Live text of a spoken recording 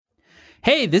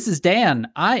Hey, this is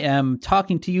Dan. I am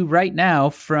talking to you right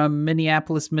now from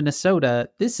Minneapolis, Minnesota.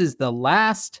 This is the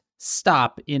last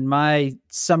stop in my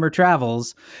summer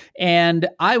travels, and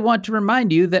I want to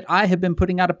remind you that I have been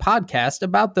putting out a podcast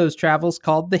about those travels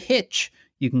called The Hitch.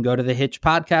 You can go to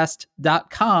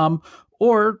thehitchpodcast.com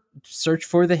or search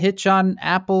for The Hitch on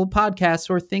Apple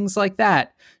Podcasts or things like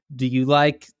that. Do you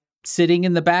like sitting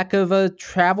in the back of a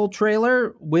travel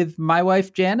trailer with my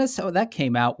wife Janice? Oh, that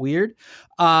came out weird.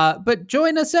 But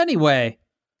join us anyway.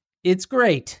 It's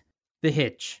great. The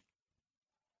Hitch.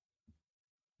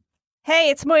 Hey,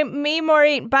 it's me,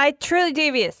 Maureen, by Truly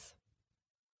Devious.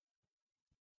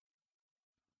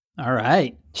 All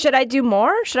right. Should I do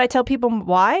more? Should I tell people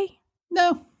why?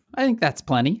 No, I think that's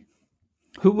plenty.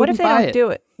 Who What if wouldn't they buy don't it? do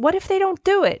it? What if they don't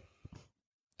do it?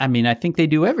 I mean, I think they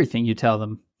do everything you tell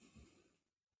them.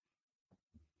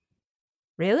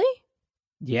 Really?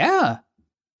 Yeah.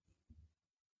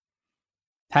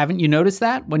 Haven't you noticed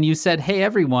that? When you said, hey,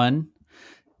 everyone,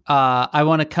 I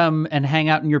want to come and hang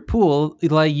out in your pool,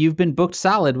 like you've been booked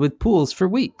solid with pools for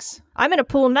weeks. I'm in a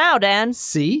pool now, Dan.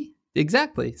 See?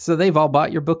 Exactly. So they've all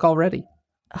bought your book already.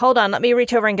 Hold on, let me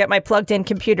reach over and get my plugged-in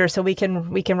computer so we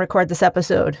can record this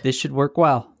episode. This should work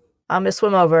well. I'm gonna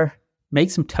swim over.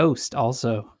 Make some toast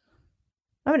also.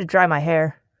 I'm gonna dry my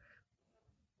hair.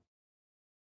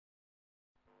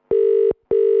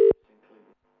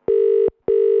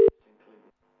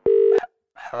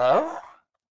 Hello?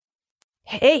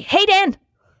 Hey, Dan!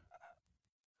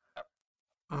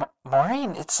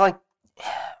 Maureen, it's like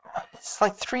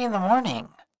 3 in the morning.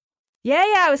 Yeah,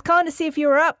 I was calling to see if you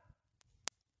were up.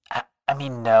 I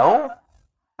mean, no?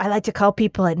 I like to call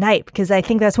people at night because I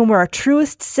think that's when we're our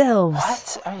truest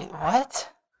selves. What?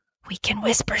 We can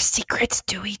whisper secrets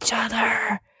to each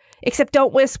other. Except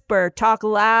don't whisper. Talk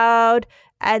loud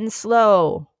and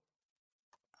slow.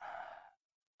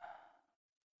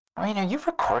 Maureen, are you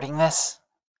recording this?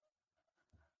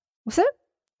 What's it?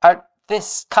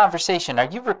 This conversation, are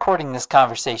you recording this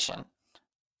conversation?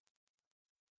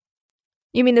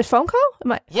 You mean this phone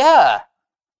call? Yeah.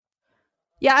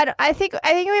 Yeah, I think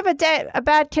we have a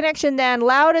bad connection, Dan.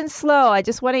 Loud and slow. I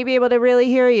just want to be able to really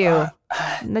hear you.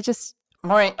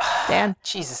 Maureen, Dan.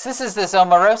 Jesus, this is this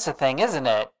Omarosa thing, isn't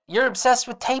it? You're obsessed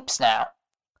with tapes now.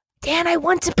 Dan, I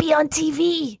want to be on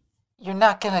TV. You're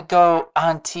not gonna go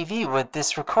on TV with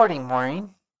this recording,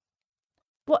 Maureen.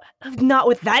 What? Not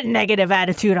with that negative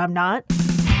attitude, I'm not.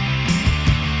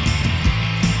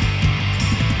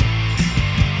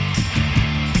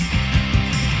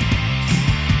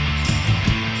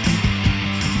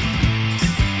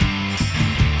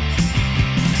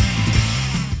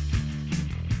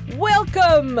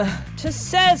 Welcome to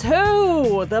Says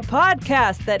Who, the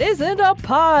podcast that isn't a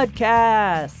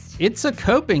podcast. It's a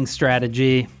coping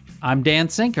strategy. I'm Dan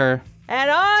Sinker.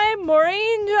 And I'm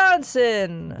Maureen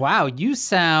Johnson. Wow, you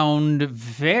sound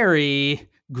very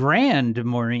grand,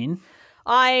 Maureen.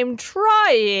 I'm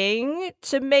trying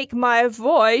to make my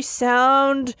voice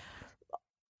sound...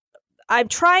 I'm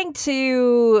trying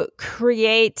to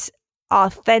create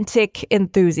authentic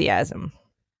enthusiasm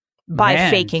by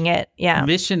faking it. Yeah.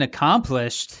 Mission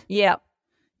accomplished. Yep.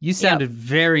 You sounded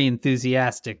very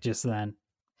enthusiastic just then.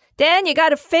 Dan, you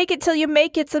gotta fake it till you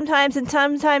make it sometimes, and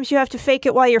sometimes you have to fake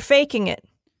it while you're faking it.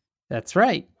 That's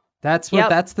right. That's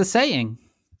the saying.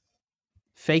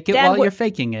 Fake it Dan, while you're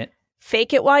faking it.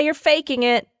 Fake it while you're faking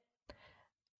it.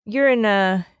 You're in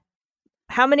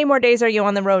how many more days are you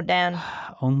on the road, Dan?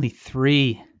 Only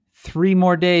 3. 3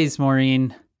 more days,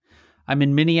 Maureen. I'm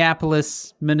in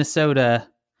Minneapolis, Minnesota.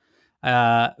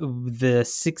 What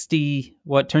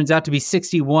turns out to be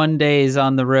 61 days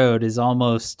on the road is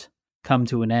almost come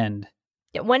to an end.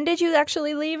 When did you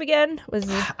actually leave again?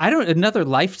 Another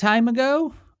lifetime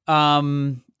ago.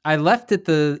 I left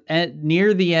at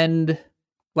near the end,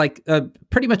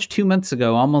 pretty much 2 months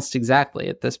ago, almost exactly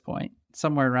at this point,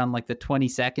 somewhere around the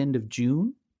 22nd of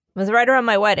June. It was right around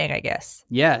my wedding, I guess.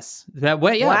 Yes. Wow.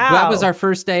 That was our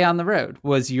first day on the road,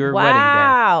 was your wedding day.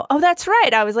 Wow. Oh, that's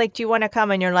right. I was like, do you want to come?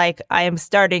 And you're like, I am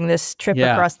starting this trip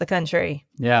across the country.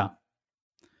 Yeah.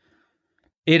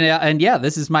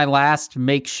 This is my last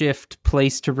makeshift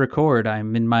place to record.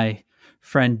 I'm in my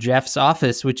friend Jeff's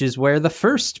office, which is where the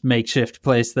first makeshift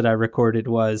place that I recorded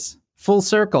was. Full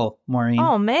circle, Maureen.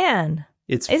 Oh, man.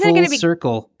 It's full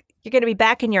circle. You're going to be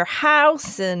back in your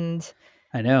house and...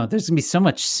 I know. There's going to be so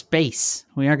much space.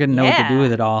 We aren't going to know what to do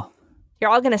with it all. You're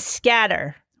all going to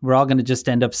scatter. We're all going to just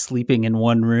end up sleeping in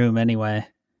one room anyway.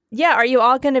 Yeah. Are you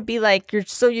all going to be you're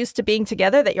so used to being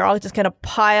together that you're all just going to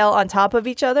pile on top of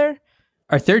each other?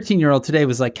 Our 13-year-old today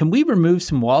was like, can we remove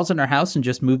some walls in our house and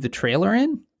just move the trailer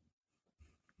in?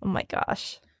 Oh my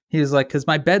gosh. He was like, because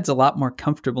my bed's a lot more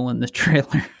comfortable in the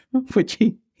trailer, which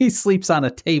he sleeps on a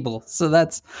table. So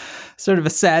that's sort of a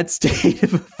sad state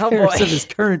of affairs of his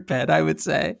current bed, I would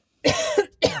say.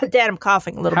 Dan, I'm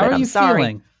coughing a little How bit. are I'm you sorry.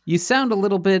 feeling? You sound a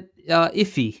little bit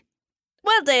iffy.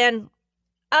 Well, Dan,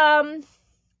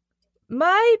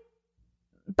 my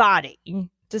body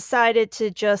decided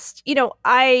to just,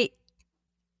 I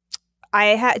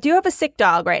do have a sick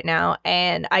dog right now,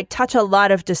 and I touch a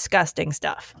lot of disgusting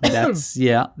stuff.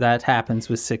 That happens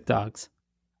with sick dogs.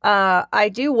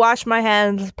 I do wash my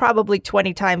hands probably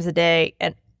 20 times a day,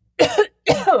 and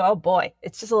oh boy,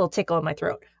 it's just a little tickle in my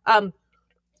throat. I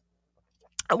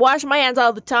wash my hands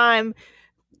all the time,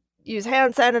 use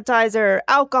hand sanitizer,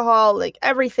 alcohol, like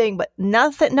everything, but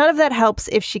none of that helps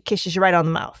if she kisses you right on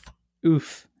the mouth.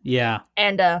 Oof. Yeah.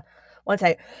 And once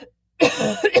I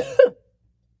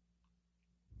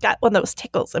got one of those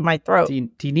tickles in my throat. Do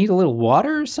you need a little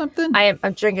water or something? I'm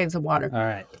drinking some water. All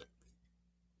right.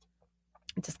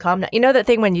 Just calm down. You know that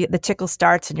thing when the tickle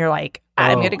starts and you're like,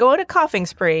 I'm going to go on a coughing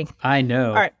spree. I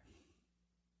know.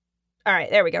 All right,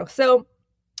 there we go. So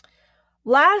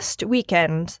last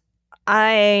weekend,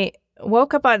 I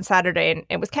woke up on Saturday and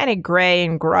it was kind of gray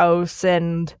and gross,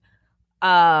 and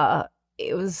I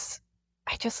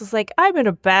just was like, I'm in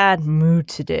a bad mood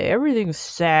today. Everything's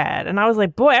sad. And I was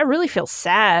like, boy, I really feel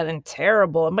sad and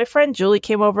terrible. And my friend Julie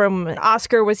came over and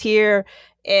Oscar was here.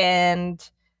 And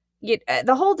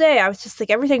the whole day I was just like,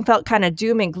 everything felt kind of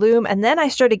doom and gloom. And then I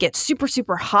started to get super,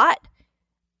 super hot.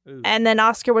 Ooh. And then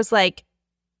Oscar was like,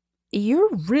 you're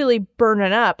really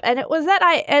burning up. And it was that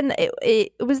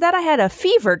I had a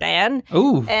fever, Dan.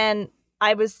 Ooh. And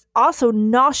I was also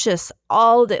nauseous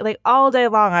all day, like all day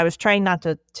long. I was trying not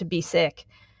to be sick,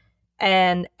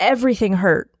 and everything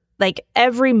hurt. Like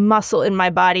every muscle in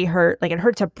my body hurt. Like it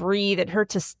hurt to breathe. It hurt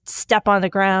to step on the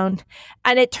ground.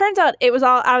 And it turns out I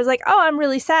was like, oh, I'm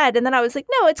really sad. And then I was like,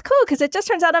 no, it's cool, because it just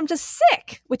turns out I'm just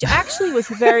sick, which actually was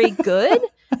very good.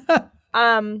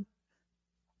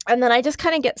 And then I just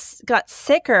kind of got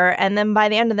sicker. And then by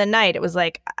the end of the night, it was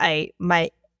like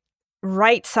my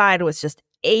right side was just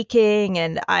aching,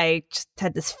 and I just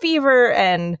had this fever.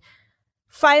 And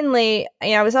finally,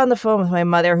 I was on the phone with my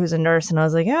mother, who's a nurse, and I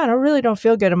was like, I really don't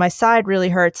feel good, and my side really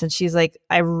hurts. And she's like,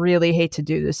 I really hate to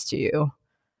do this to you,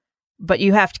 but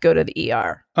you have to go to the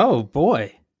ER. Oh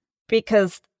boy.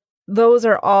 Because those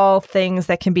are all things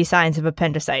that can be signs of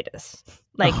appendicitis,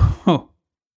 like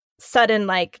sudden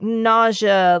like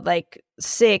nausea, like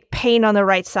sick, pain on the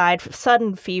right side,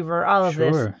 sudden fever, all of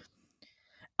this.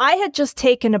 I had just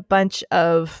taken a bunch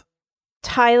of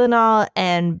Tylenol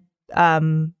and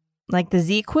like the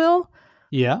ZQuil,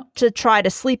 to try to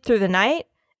sleep through the night,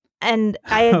 and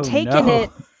I had taken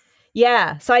it.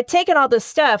 Yeah, so I'd taken all this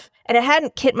stuff, and it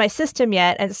hadn't hit my system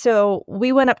yet, and so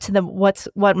we went up to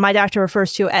what my doctor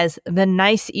refers to as the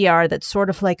nice ER, that's sort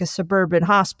of like a suburban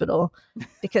hospital,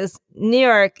 because New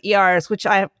York ERs, which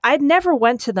I'd never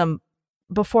went to them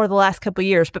before the last couple of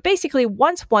years, but basically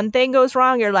once one thing goes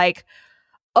wrong, you're like,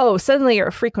 oh, suddenly you're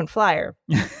a frequent flyer.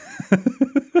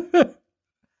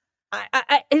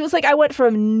 It was like I went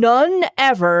from none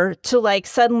ever to like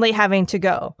suddenly having to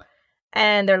go.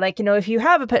 And they're like, if you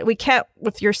have a pet, we can't,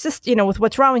 with your sister, with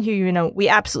what's wrong with you, we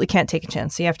absolutely can't take a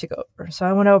chance. So you have to go over. So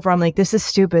I went over. I'm like, this is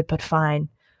stupid, but fine.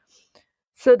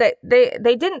 So they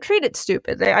didn't treat it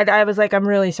stupid. I was like, I'm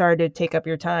really sorry to take up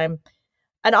your time.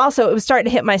 And also, it was starting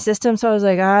to hit my system, so I was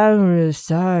like, I'm really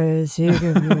sorry. Just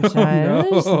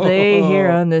lay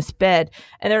here on this bed.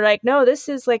 And they're like, no, this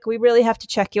is like, we really have to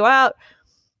check you out.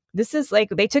 This is like,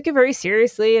 they took it very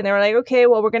seriously, and they were like, okay,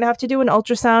 well, we're going to have to do an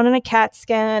ultrasound and a CAT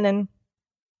scan and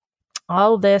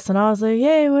all of this. And I was like,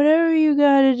 hey, whatever you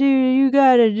got to do, you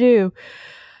got to do.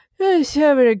 Just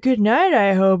having a good night,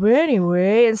 I hope,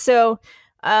 anyway. And so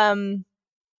I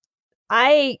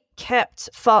kept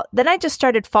then I just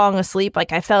started falling asleep.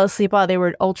 Like I fell asleep while they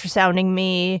were ultrasounding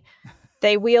me.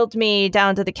 They wheeled me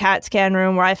down to the CAT scan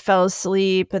room where I fell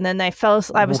asleep, and then I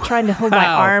was trying to hold my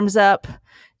arms up.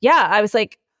 Yeah, I was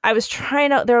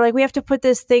trying to, they're like, we have to put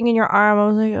this thing in your arm. I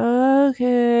was like,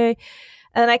 okay.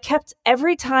 And I kept,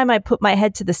 every time I put my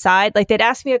head to the side, like they'd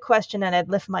ask me a question and I'd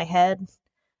lift my head,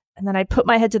 and then I'd put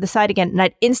my head to the side again, and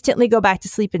I'd instantly go back to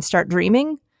sleep and start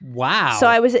dreaming. Wow. So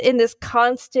I was in this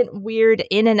constant weird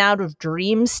in and out of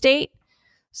dream state.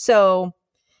 So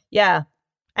yeah.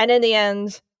 And in the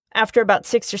end, after about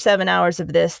 6 or 7 hours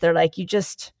of this, they're like,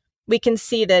 we can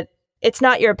see that it's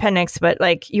not your appendix, but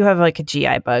like you have like a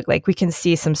GI bug. Like we can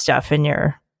see some stuff in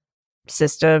your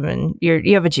system, and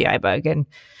you have a GI bug. And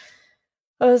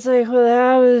I was like, well,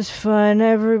 that was fun.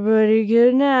 Everybody,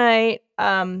 good night.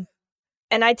 And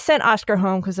I'd sent Oscar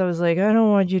home because I was like, I don't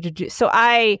want you to do. So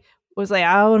I was like,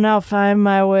 I will now find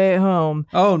my way home.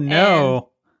 Oh, no. And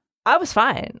I was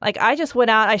fine. Like, I just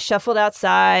went out, I shuffled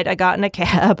outside, I got in a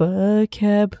cab,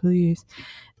 please.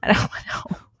 And I went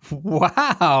home.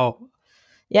 Wow.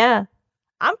 Yeah.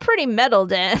 I'm pretty metal,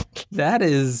 Dan. That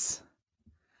is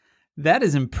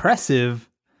impressive.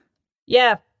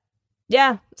 Yeah.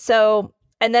 Yeah. So,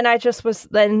 and then I just was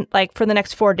then like for the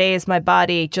next 4 days, my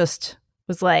body just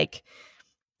was like,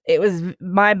 it was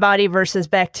my body versus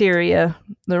bacteria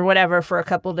or whatever for a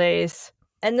couple days.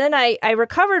 And then I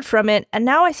recovered from it, and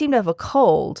now I seem to have a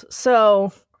cold.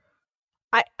 So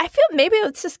I feel maybe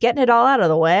it's just getting it all out of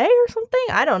the way or something.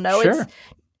 I don't know. Sure.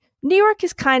 New York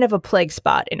is kind of a plague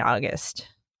spot in August.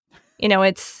 You know,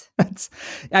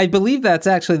 I believe that's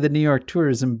actually the New York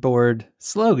Tourism Board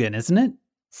slogan, isn't it?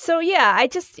 So yeah, I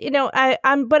just, you know,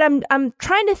 I'm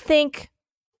trying to think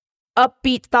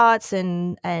upbeat thoughts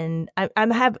and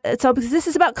so because this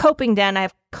is about coping, Dan, I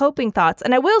have coping thoughts.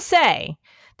 And I will say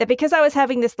that because I was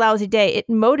having this lousy day, it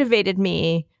motivated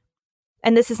me.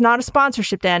 And this is not a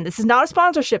sponsorship, Dan. This is not a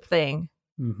sponsorship thing.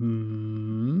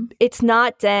 Mm-hmm. It's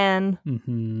not, Dan.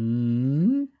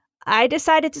 Mm-hmm. I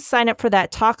decided to sign up for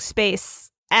that Talkspace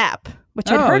app,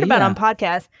 which I'd heard about on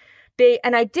podcasts.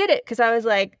 And I did it because I was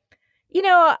like, you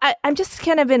know, I'm just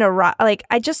kind of in a like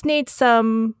I just need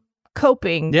some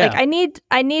coping. Yeah. Like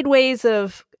I need ways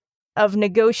of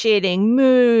negotiating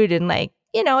mood and like,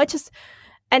 you know, it just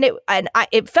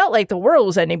it felt like the world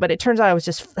was ending, but it turns out I was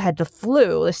just had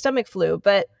the stomach flu.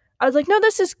 But I was like, no,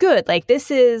 this is good. Like it's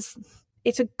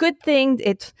a good thing.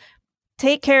 It's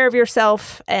take care of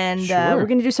yourself, and Sure. we're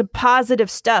gonna do some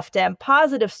positive stuff, Dan.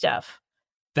 Positive stuff.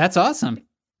 That's awesome.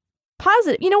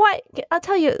 Positive. You know what? I'll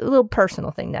tell you a little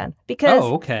personal thing, Dan. Because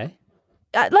okay.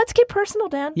 Let's get personal,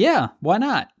 Dan. Yeah, why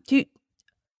not?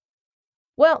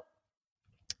 Well,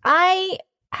 I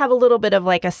have a little bit of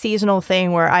like a seasonal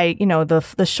thing where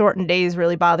the shortened days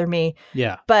really bother me.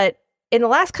 Yeah. But in the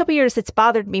last couple of years, it's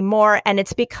bothered me more, and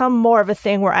it's become more of a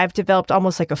thing where I've developed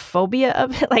almost like a phobia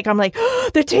of it. Like I'm like,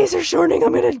 oh, the days are shortening,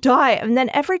 I'm gonna die. And then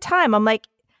every time I'm like,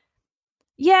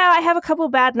 yeah, I have a couple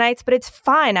of bad nights, but it's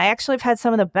fine. I actually have had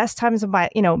some of the best times of my,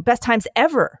 best times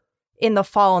ever in the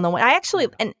fall and the winter.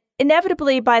 And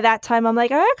inevitably by that time, I'm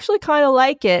like, I actually kind of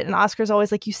like it. And Oscar's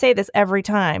always like, you say this every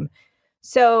time.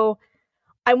 So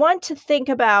I want to think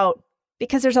about,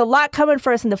 because there's a lot coming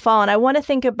for us in the fall, and I want to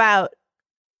think about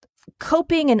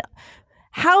coping and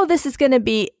how this is going to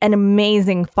be an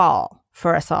amazing fall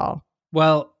for us all.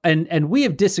 Well, and we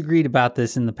have disagreed about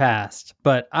this in the past,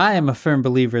 but I am a firm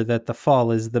believer that the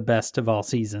fall is the best of all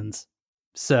seasons.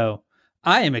 So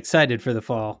I am excited for the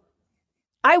fall.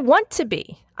 I want to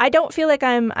be. I don't feel like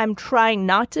I'm trying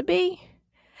not to be.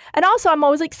 And also I'm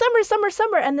always like, summer, summer,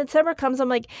 summer. And then summer comes, I'm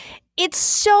like, it's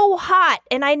so hot.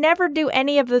 And I never do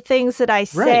any of the things that I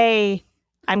say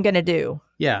I'm going to do.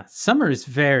 Yeah, summer is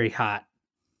very hot.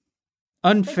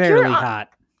 Unfairly hot.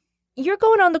 You're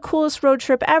going on the coolest road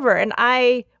trip ever. And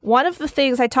one of the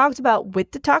things I talked about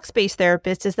with the Talkspace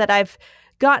therapist is that I've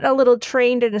gotten a little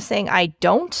trained into saying I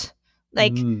don't.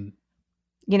 Like, and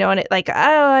it like, oh,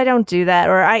 I don't do that.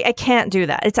 Or I can't do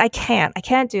that. It's I can't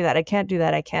do that. I can't do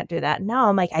that. I can't do that. Now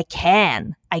I'm like, I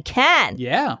can.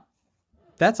 Yeah,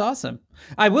 that's awesome.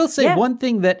 I will say one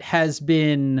thing that has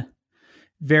been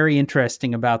very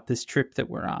interesting about this trip that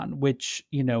we're on, which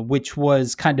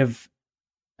was kind of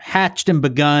hatched and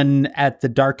begun at the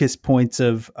darkest points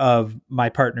of my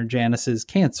partner Janice's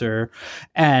cancer,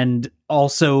 and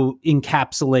also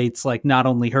encapsulates like not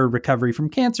only her recovery from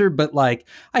cancer, but like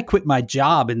I quit my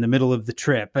job in the middle of the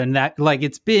trip, and that like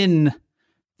it's been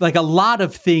like a lot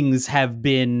of things have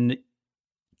been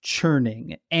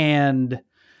churning, and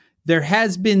there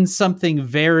has been something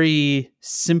very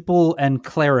simple and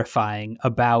clarifying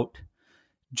about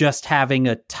just having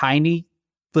a tiny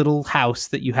little house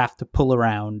that you have to pull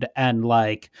around, and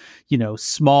like,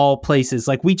 small places.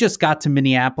 Like we just got to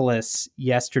Minneapolis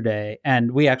yesterday,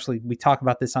 and we talk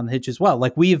about this on the Hitch as well.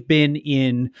 Like we have been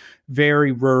in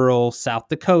very rural South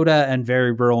Dakota and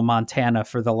very rural Montana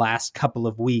for the last couple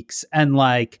of weeks. And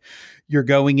like, you're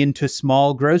going into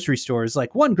small grocery stores,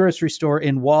 like one grocery store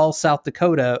in Wall, South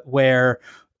Dakota, where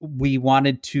we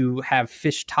wanted to have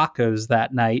fish tacos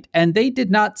that night, and they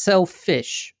did not sell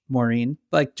fish, Maureen.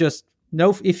 Like just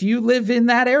no, if you live in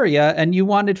that area and you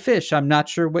wanted fish, I'm not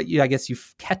sure I guess you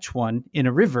catch one in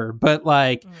a river, but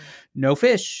like no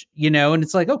fish, and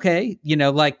it's like, okay,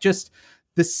 like just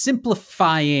the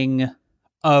simplifying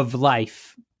of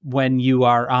life when you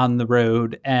are on the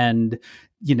road and,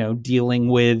 dealing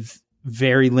with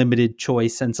very limited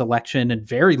choice and selection and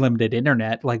very limited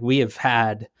internet. Like we have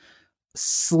had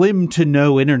slim to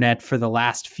no internet for the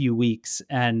last few weeks.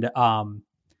 And,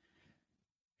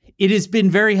 it has been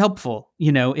very helpful,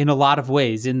 in a lot of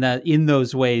ways, in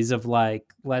those ways of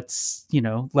like, let's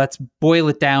boil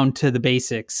it down to the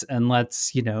basics, and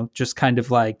let's, just kind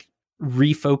of like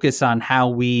refocus on how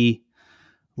we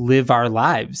live our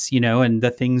lives, and the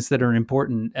things that are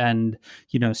important, and,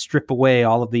 strip away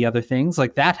all of the other things.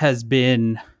 Like, that has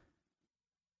been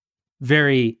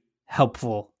very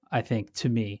helpful, I think, to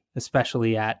me,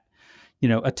 especially at,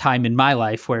 a time in my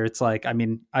life where it's like, I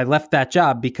mean, I left that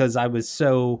job because I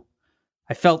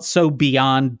felt so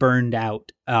beyond burned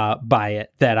out by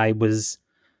it that I was,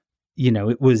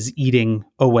 it was eating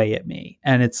away at me.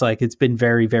 And it's like, it's been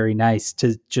very, very nice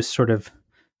to just sort of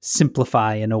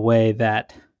simplify in a way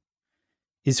that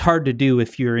is hard to do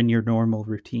if you're in your normal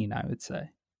routine, I would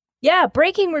say. Yeah,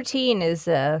 breaking routine is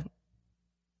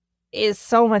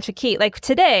so much a key. Like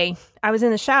today, I was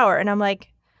in the shower and I'm like,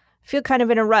 feel kind of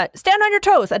in a rut. Stand on your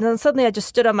toes. And then suddenly I just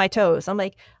stood on my toes. I'm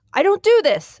like, I don't do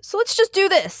this. So let's just do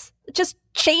this. Just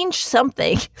change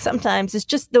something. Sometimes it's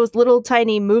just those little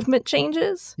tiny movement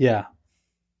changes. Yeah.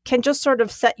 Can just sort of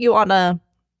set you on a...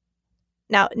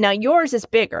 Now yours is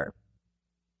bigger.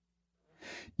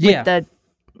 Yeah.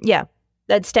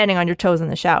 That's standing on your toes in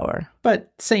the shower.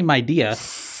 But same idea.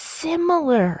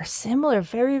 Similar,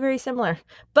 very, very similar.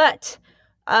 But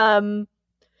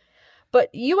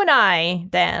you and I,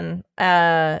 Dan,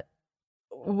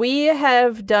 we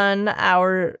have done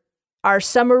our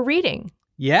summer reading.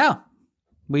 Yeah.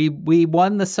 We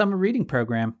won the summer reading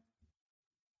program.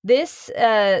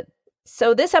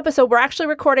 So this episode, we're actually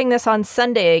recording this on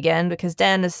Sunday again because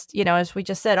Dan is, as we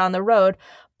just said, on the road.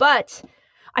 But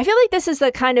I feel like this is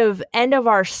the kind of end of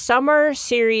our summer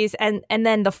series and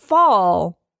then the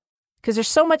fall, because there's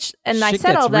so much. And Shit I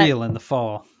said all that. gets real in the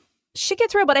fall. Shit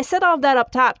gets real, but I said all of that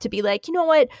up top to be like, you know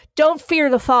what? Don't fear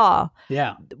the fall.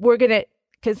 Yeah. We're going to,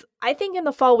 because I think in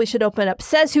the fall we should open up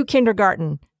Says Who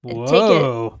Kindergarten and Whoa. take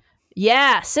it.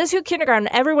 Yeah, Says Who Kindergarten.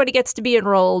 Everybody gets to be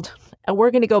enrolled, and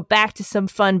we're going to go back to some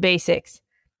fun basics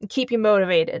and keep you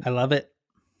motivated. I love it.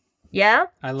 Yeah?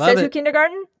 I love Says it. Who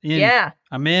Kindergarten? In. Yeah.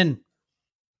 I'm in.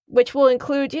 Which will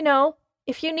include,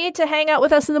 if you need to hang out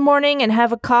with us in the morning and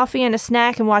have a coffee and a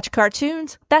snack and watch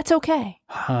cartoons, that's okay.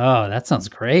 Oh, that sounds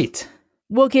great.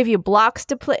 We'll give you blocks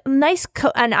to play. And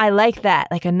I like that.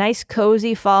 Like a nice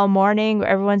cozy fall morning where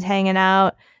everyone's hanging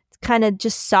out. It's kind of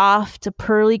just soft, a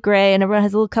pearly gray, and everyone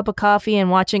has a little cup of coffee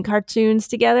and watching cartoons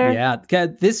together. Yeah.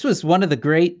 God, this was one of the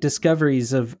great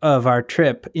discoveries of our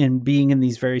trip in being in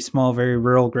these very small, very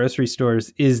rural grocery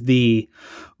stores is the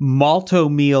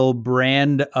Malto-Meal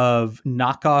brand of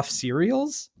knockoff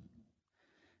cereals.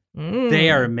 They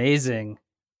are amazing.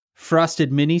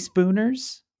 Frosted Mini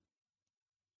Spooners.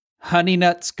 Honey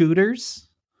Nut Scooters,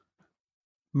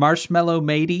 Marshmallow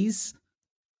Mateys.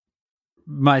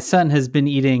 My son has been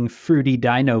eating Fruity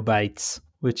Dino Bites,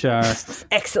 which are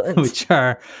excellent. Which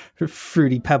are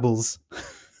Fruity Pebbles.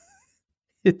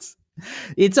 It's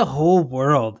a whole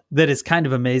world that is kind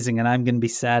of amazing, and I'm going to be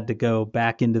sad to go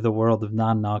back into the world of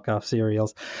non-knockoff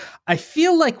cereals. I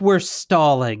feel like we're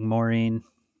stalling, Maureen.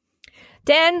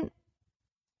 Dan,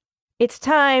 it's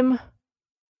time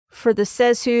for the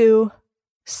Says Who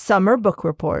Summer Book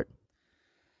Report.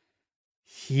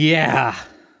 Yeah.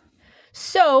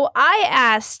 So I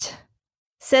asked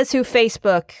Says Who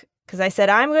Facebook, because I said,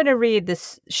 I'm going to read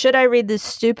this. Should I read this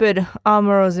stupid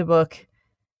Omarosa book?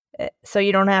 So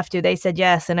you don't have to. They said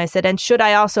yes. And I said, and should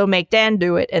I also make Dan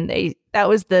do it? And that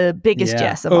was the biggest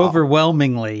yes of all.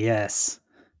 Overwhelmingly, yes.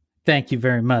 Thank you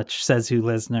very much, Says Who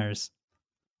listeners.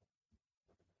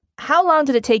 How long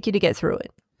did it take you to get through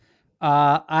it?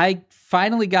 I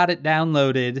finally got it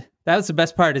downloaded. That was the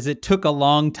best part, is it took a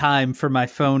long time for my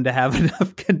phone to have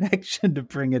enough connection to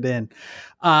bring it in.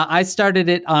 I started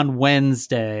it on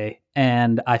Wednesday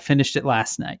and I finished it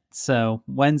last night. So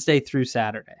Wednesday through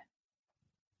Saturday.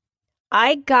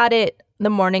 I got it the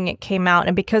morning it came out,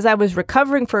 and because I was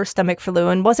recovering for stomach flu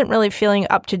and wasn't really feeling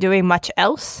up to doing much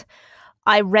else,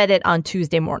 I read it on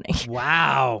Tuesday morning.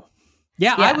 Wow.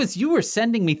 Yeah, you were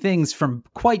sending me things from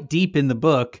quite deep in the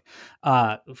book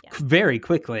very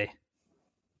quickly.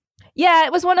 Yeah,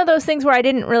 it was one of those things where I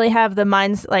didn't really have the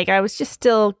minds, like I was just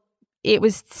it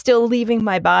was still leaving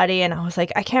my body, and I was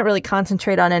like, I can't really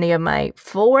concentrate on any of my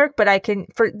full work, but I can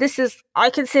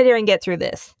sit here and get through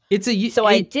this.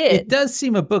 I did. It does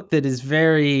seem a book that is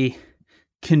very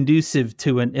conducive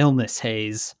to an illness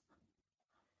haze.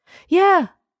 Yeah.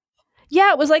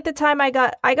 Yeah, it was like the time I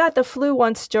got the flu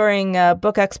once during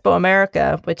Book Expo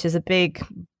America, which is a big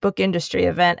book industry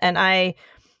event, and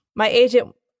my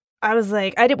agent, I was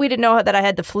like, we didn't know that I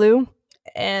had the flu,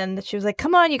 and she was like,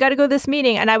 come on, you got to go to this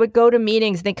meeting. And I would go to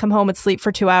meetings and then come home and sleep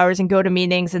for 2 hours and go to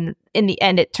meetings, and in the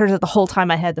end, it turns out the whole time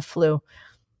I had the flu.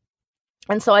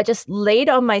 And so I just laid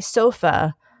on my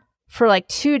sofa for like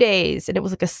 2 days, and it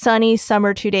was like a sunny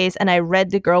summer 2 days, and I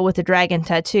read The Girl with the Dragon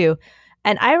Tattoo.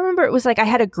 And I remember it was like I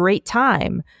had a great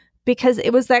time because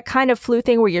it was that kind of flu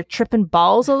thing where you're tripping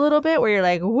balls a little bit, where you're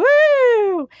like,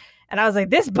 woo! And I was like,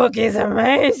 this book is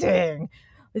amazing.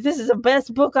 This is the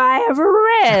best book I ever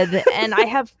read. And I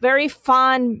have very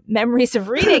fond memories of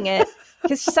reading it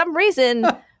because for some reason,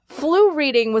 flu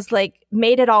reading was like,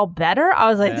 made it all better. I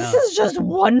was like, this is just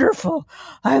wonderful.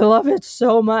 I love it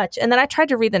so much. And then I tried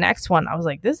to read the next one. I was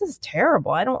like, this is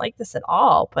terrible. I don't like this at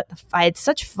all. But I had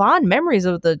such fond memories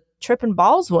of the tripping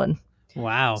balls one.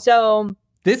 Wow. So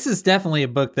this is definitely a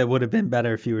book that would have been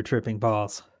better if you were tripping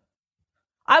balls.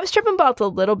 I was tripping balls a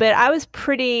little bit. I was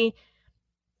pretty...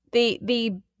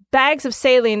 The bags of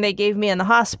saline they gave me in the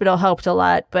hospital helped a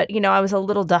lot. But, you know, I was a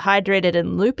little dehydrated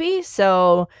and loopy.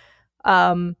 So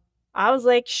I was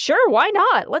like, sure, why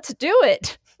not? Let's do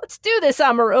it. Let's do this,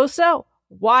 Omarosa.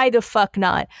 Why the fuck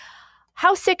not?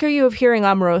 How sick are you of hearing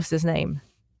Omarosa's name?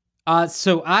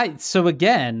 So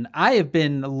again, I have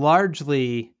been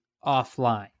largely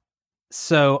offline.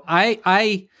 So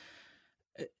I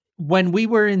when we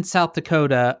were in South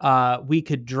Dakota, we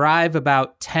could drive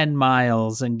about 10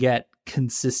 miles and get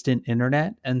consistent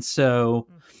internet. And so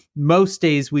most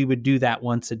days we would do that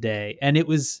once a day. And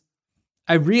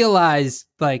I realized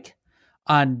like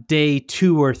on day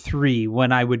 2 or 3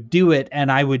 when I would do it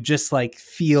and I would just like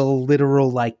feel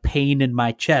literal like pain in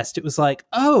my chest. It was like,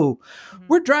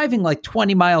 we're driving like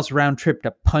 20 miles round trip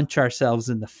to punch ourselves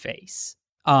in the face.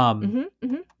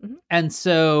 And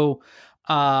so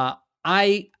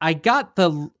I got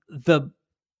the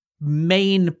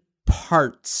main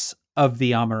parts of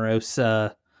the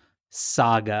Omarosa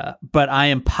saga, but I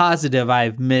am positive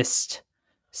I've missed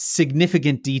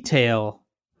significant detail.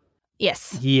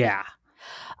 Yes. Yeah.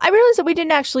 I realized that we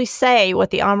didn't actually say what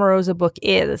the Omarosa book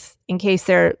is, in case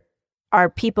there are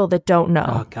people that don't know.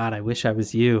 Oh, God, I wish I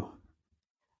was you.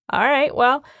 All right.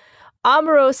 Well,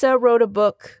 Omarosa wrote a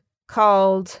book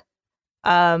called,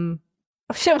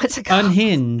 what's it called?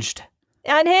 Unhinged.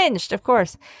 Unhinged, of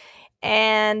course.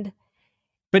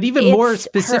 But even more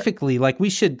specifically, like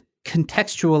we should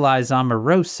contextualize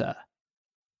Omarosa,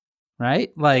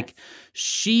 right? Like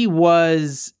she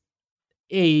was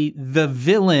the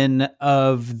villain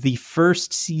of the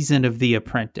first season of The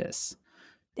Apprentice.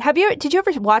 Did you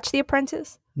ever watch The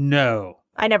Apprentice? No.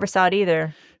 I never saw it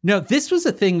either. No, this was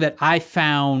a thing that I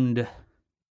found.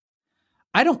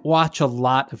 I don't watch a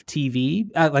lot of TV.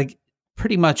 Like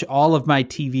pretty much all of my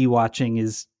TV watching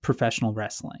is professional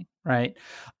wrestling, right?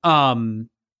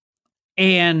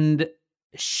 And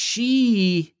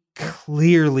she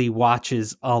clearly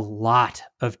watches a lot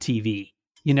of TV.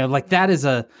 You know, like that is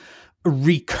a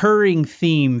recurring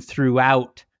theme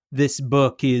throughout this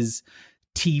book is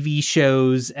TV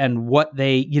shows and what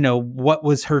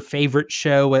was her favorite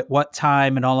show at what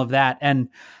time and all of that. And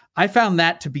I found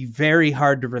that to be very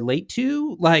hard to relate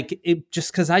to, like it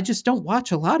just because I just don't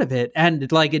watch a lot of it.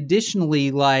 And like additionally,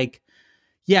 like,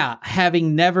 yeah,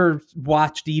 having never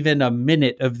watched even a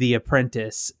minute of The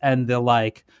Apprentice and the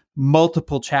like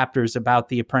multiple chapters about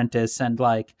The Apprentice, and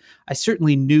like I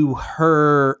certainly knew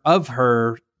of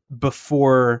her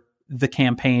before the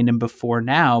campaign and before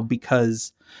now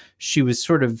because she was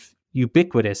sort of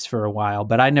ubiquitous for a while,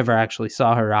 but I never actually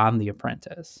saw her on The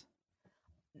Apprentice.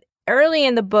 Early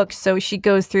in the book, so she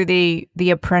goes through the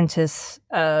Apprentice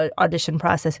audition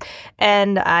process,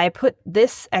 and I put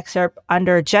this excerpt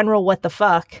under general what the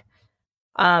fuck.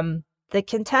 The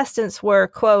contestants were,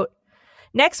 quote,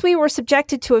 "Next, we were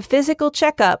subjected to a physical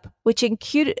checkup, which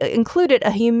included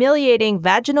a humiliating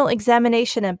vaginal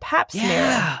examination and pap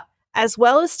smear, as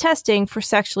well as testing for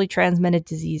sexually transmitted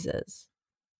diseases."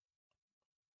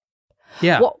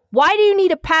 Yeah. Well, why do you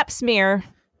need a pap smear?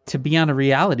 To be on a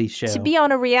reality show. To be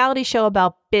on a reality show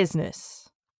about business.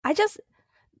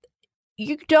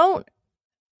 You don't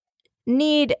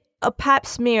need a pap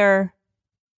smear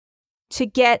to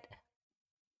get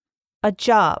a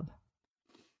job.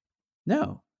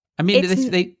 No. I mean,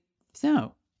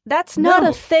 no. That's not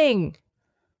a thing.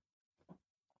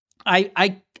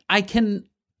 I can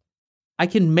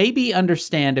maybe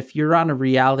understand if you're on a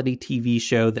reality TV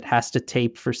show that has to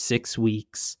tape for 6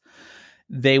 weeks.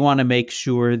 They want to make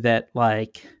sure that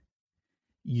like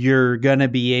you're going to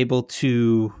be able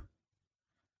to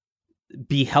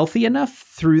be healthy enough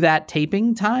through that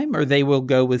taping time, or they will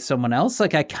go with someone else.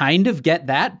 Like I kind of get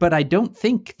that, but I don't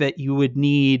think that you would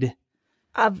need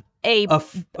a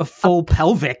full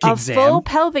pelvic exam. A full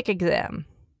pelvic exam.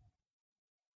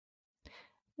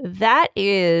 That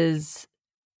is,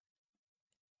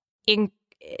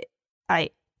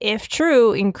 if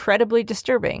true, incredibly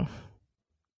disturbing.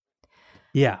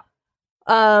 Yeah.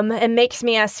 And makes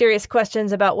me ask serious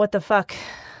questions about what the fuck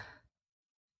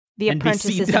The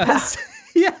Apprentice is about.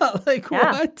 Yeah, like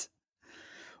what?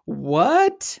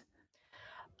 What?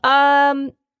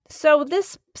 So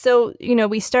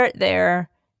we start there,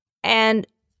 and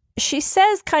she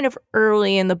says kind of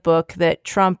early in the book that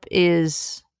Trump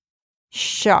is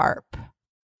sharp.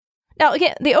 Now,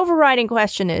 again, the overriding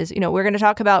question is, we're going to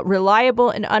talk about reliable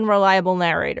and unreliable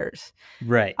narrators.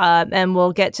 Right. And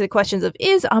we'll get to the questions of,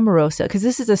 is Omarosa, because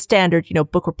this is a standard,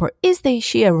 book report,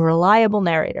 she a reliable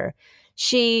narrator?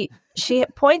 She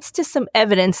points to some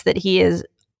evidence that he is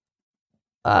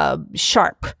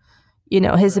sharp.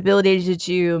 His ability to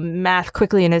do math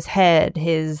quickly in his head,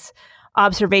 his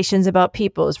observations about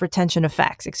people, his retention of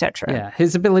facts, etc. Yeah,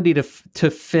 his ability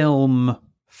to film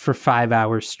for 5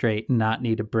 hours straight and not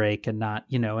need a break, and not,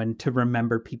 and to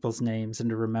remember people's names,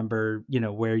 and to remember,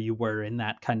 where you were in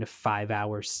that kind of 5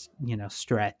 hours,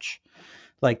 stretch.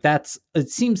 Like it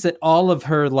seems that all of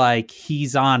her, like,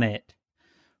 he's on it,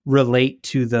 relate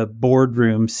to the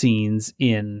boardroom scenes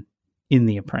in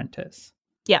The Apprentice.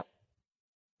 Yeah.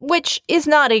 Which is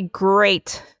not a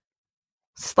great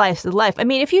slice of life. I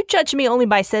mean, if you judge me only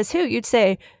by says who, you'd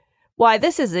say, why,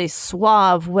 this is a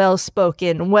suave,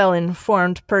 well-spoken,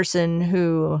 well-informed person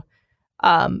who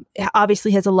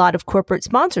obviously has a lot of corporate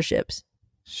sponsorships.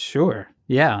 Sure.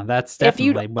 Yeah, that's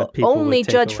definitely what people only would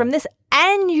take judge away from this,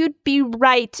 and you'd be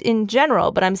right in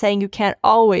general, but I'm saying you can't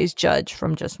always judge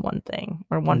from just one thing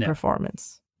or one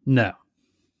performance. No.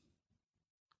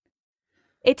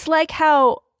 It's like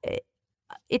how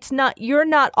you're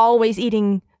not always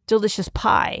eating delicious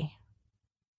pie.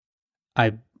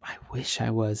 I wish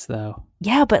I was, though.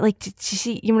 Yeah, but like, to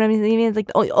see, you know what I mean? Like,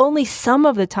 only some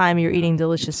of the time you're eating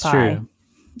delicious pie. True.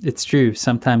 It's true.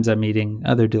 Sometimes I'm eating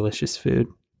other delicious food.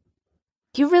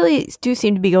 You really do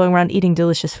seem to be going around eating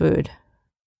delicious food.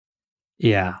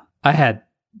 Yeah. I had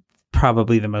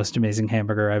probably the most amazing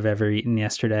hamburger I've ever eaten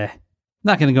yesterday.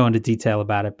 Not going to go into detail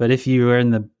about it, but if you are in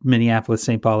the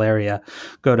Minneapolis-St. Paul area,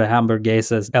 go to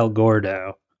Hamburguesas El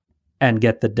Gordo and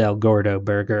get the Del Gordo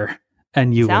burger,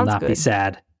 and you will not be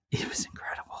sad. It was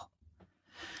incredible.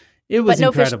 It was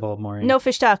incredible, Maureen. No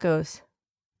fish tacos.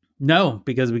 No,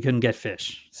 because we couldn't get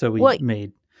fish. So we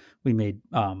made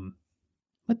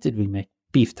what did we make?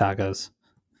 Beef tacos.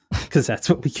 Because that's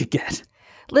what we could get.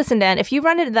 Listen, Dan, if you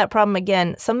run into that problem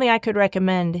again, something I could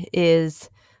recommend is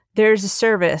there's a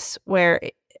service where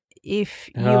if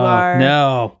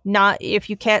you if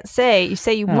you can't say, you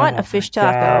say you want a fish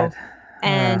taco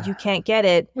and you can't get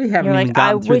it. We haven't even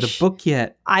gotten through the book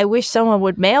yet. I wish someone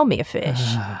would mail me a fish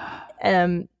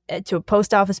to a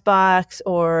post office box,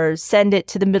 or send it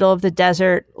to the middle of the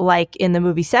desert like in the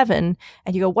movie Seven,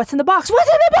 and you go, what's in the box? What's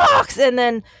in the box? And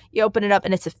then you open it up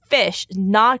and it's a fish,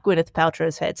 not Gwyneth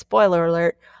Paltrow's head. Spoiler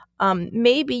alert.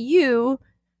 Maybe you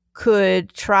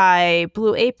could try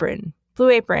Blue Apron. Blue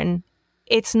Apron,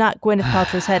 it's not Gwyneth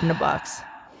Paltrow's head in a box.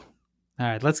 All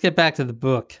right, let's get back to the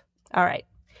book. All right.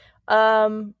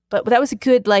 But that was a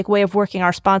good way of working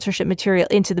our sponsorship material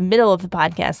into the middle of the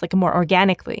podcast, more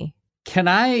organically. Can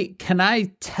I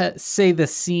say the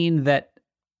scene that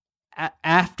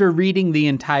after reading the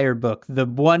entire book, the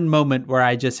one moment where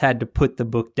I just had to put the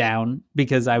book down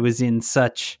because I was in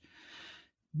such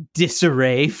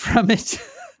disarray from it,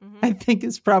 I think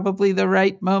is probably the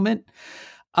right moment.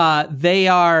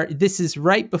 This is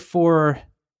right before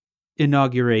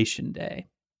Inauguration Day.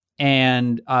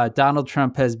 And Donald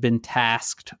Trump has been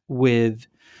tasked with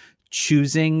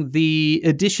choosing the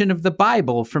edition of the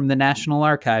Bible from the National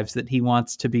Archives that he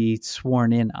wants to be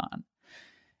sworn in on.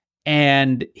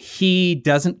 And he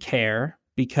doesn't care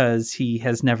because he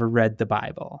has never read the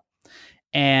Bible.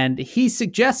 And he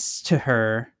suggests to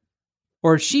her,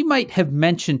 or she might have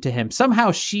mentioned to him,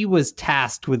 somehow she was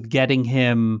tasked with getting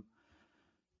him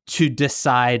to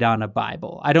decide on a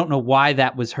Bible. I don't know why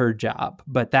that was her job,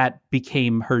 but that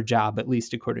became her job, at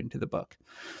least according to the book.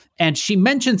 And she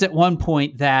mentions at one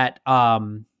point that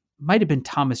might have been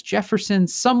Thomas Jefferson.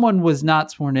 Someone was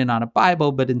not sworn in on a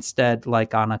Bible, but instead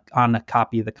on a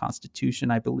copy of the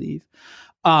Constitution, I believe.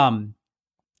 And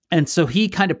so he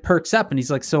kind of perks up and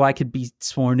he's like, so I could be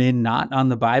sworn in not on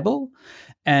the Bible?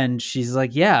 And she's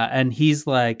like, yeah. And he's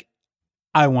like,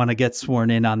 I want to get sworn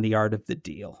in on The Art of the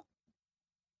Deal.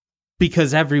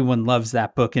 Because everyone loves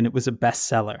that book and it was a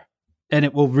bestseller. And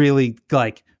it will really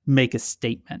make a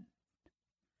statement.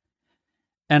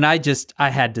 And I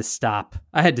had to stop.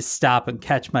 I had to stop and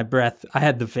catch my breath. I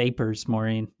had the vapors,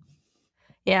 Maureen.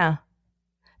 Yeah.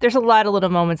 There's a lot of little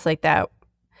moments like that.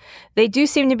 They do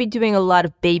seem to be doing a lot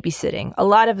of babysitting. A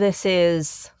lot of this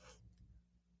is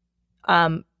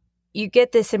you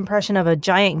get this impression of a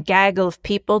giant gaggle of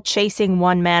people chasing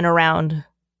one man around.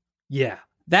 Yeah,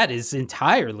 that is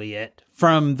entirely it.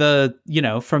 From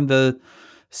the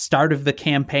start of the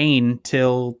campaign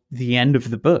till the end of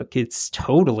the book, it's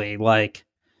totally like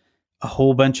a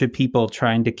whole bunch of people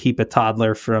trying to keep a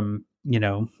toddler from,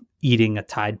 eating a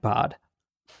Tide Pod.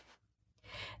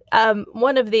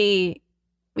 We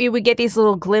would get these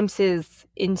little glimpses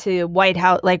into White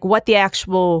House, like what the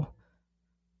actual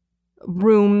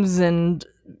rooms and,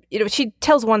 she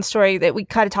tells one story that we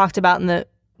kind of talked about in the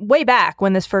way back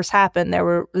when this first happened. There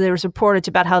was reportage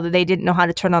about how they didn't know how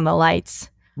to turn on the lights.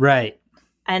 Right.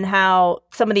 And how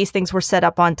some of these things were set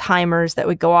up on timers that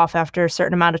would go off after a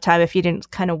certain amount of time if you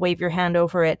didn't kind of wave your hand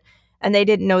over it. And they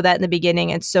didn't know that in the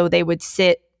beginning. And so they would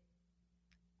sit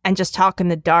and just talk in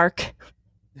the dark.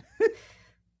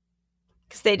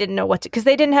 Because they didn't know because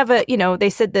they didn't have they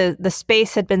said the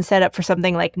space had been set up for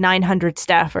something like 900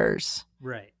 staffers.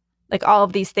 Right. Like all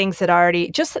of these things had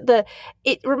already,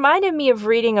 it reminded me of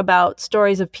reading about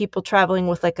stories of people traveling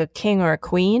with like a king or a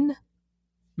queen.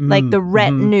 Like the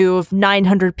retinue of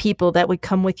 900 people that would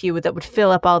come with you that would fill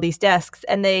up all these desks,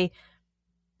 and they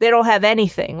don't have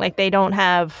anything. Like they don't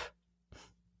have,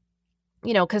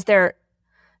 because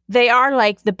they are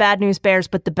like the bad news bears,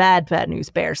 but the bad news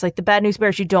bears. Like the bad news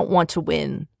bears you don't want to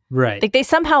win. Right. Like they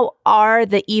somehow are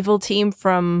the evil team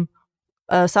from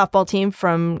a softball team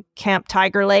from Camp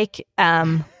Tiger Lake,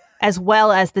 as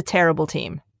well as the terrible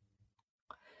team.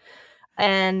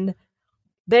 And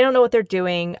they don't know what they're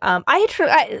doing. And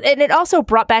it also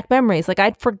brought back memories. Like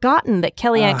I'd forgotten that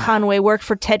Kellyanne Conway worked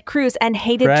for Ted Cruz and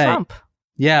hated Trump.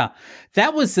 Yeah,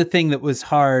 that was the thing that was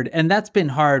hard, and that's been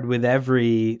hard with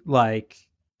every like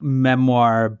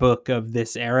memoir book of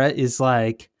this era. Is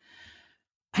like,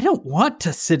 I don't want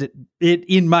to sit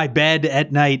in my bed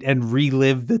at night and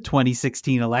relive the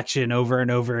 2016 election over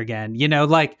and over again.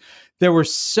 Like there were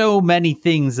so many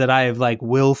things that I have like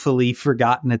willfully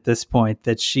forgotten at this point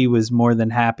that she was more than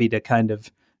happy to kind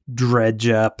of dredge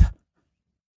up.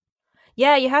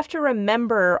 Yeah, you have to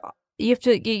remember,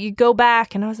 you go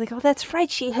back, and I was like, oh, that's right.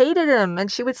 She hated him,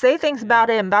 and she would say things about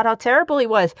him, about how terrible he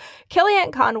was.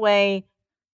 Kellyanne Conway,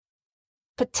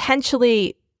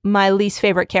 potentially my least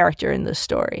favorite character in this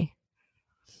story.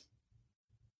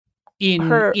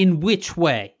 In which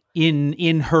way?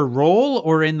 In her role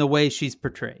or in the way she's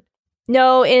portrayed?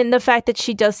 No, in the fact that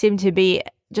she does seem to be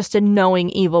just a knowing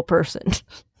evil person.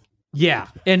 Yeah,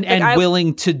 and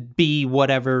willing to be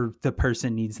whatever the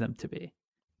person needs them to be.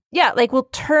 Yeah, like we'll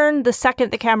turn the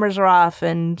second the cameras are off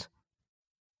and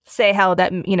say how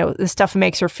that, the stuff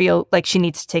makes her feel like she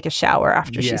needs to take a shower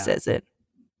after she says it.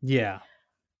 Yeah.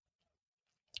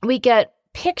 We get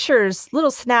pictures,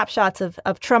 little snapshots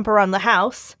of Trump around the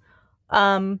house.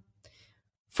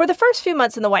 For the first few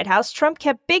months in the White House, Trump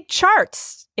kept big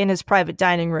charts in his private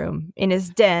dining room, in his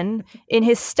den, in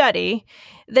his study,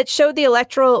 that showed the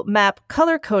electoral map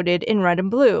color-coded in red and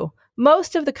blue.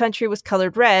 Most of the country was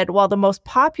colored red, while the most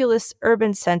populous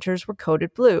urban centers were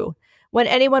coded blue. When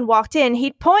anyone walked in,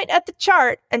 he'd point at the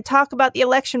chart and talk about the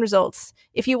election results.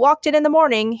 If you walked in the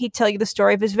morning, he'd tell you the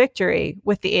story of his victory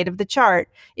with the aid of the chart.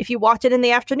 If you walked in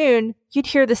the afternoon, you'd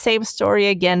hear the same story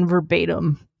again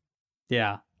verbatim.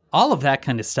 Yeah. All of that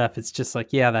kind of stuff, it's just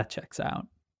like, yeah, that checks out.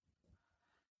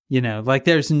 Like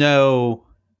there's no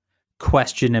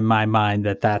question in my mind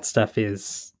that stuff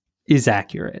is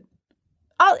accurate.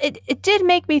 It did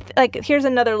make me, here's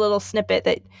another little snippet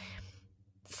that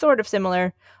sort of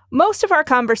similar. Most of our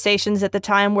conversations at the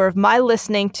time were of my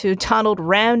listening to Donald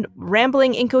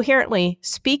rambling incoherently,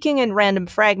 speaking in random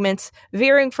fragments,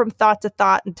 veering from thought to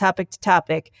thought and topic to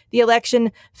topic. The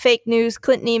election, fake news,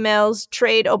 Clinton emails,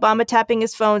 trade, Obama tapping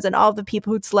his phones, and all the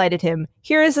people who'd slighted him.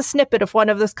 Here is a snippet of one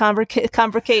of those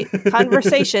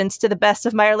conversations to the best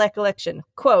of my recollection.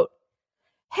 Quote,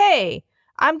 "Hey,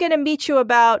 I'm going to meet you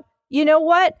about, you know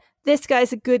what? This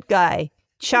guy's a good guy.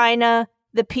 China,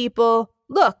 the people.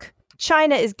 Look,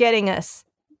 China is getting us.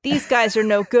 These guys are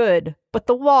no good. But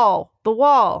the wall,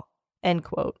 end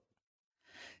quote."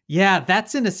 Yeah,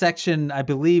 that's in a section, I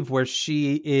believe, where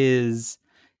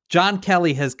John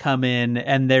Kelly has come in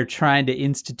and they're trying to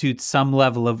institute some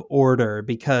level of order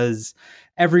because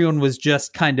everyone was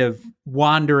just kind of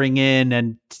wandering in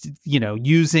and,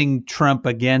 using Trump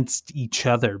against each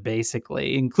other,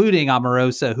 basically, including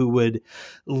Omarosa, who would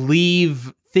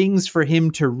leave things for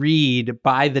him to read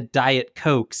by the Diet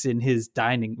Cokes in his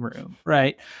dining room,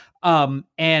 right?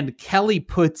 And Kelly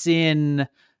puts in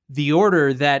the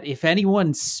order that if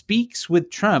anyone speaks with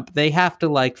Trump, they have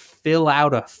to fill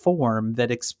out a form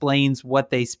that explains what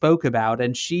they spoke about.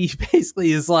 And she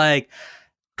basically is like,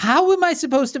 how am I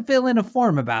supposed to fill in a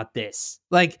form about this?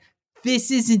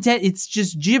 this isn't it. It's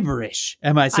just gibberish.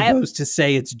 Am I supposed to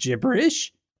say it's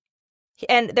gibberish?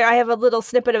 And there, I have a little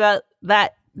snippet about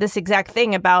this exact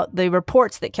thing about the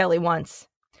reports that Kelly wants.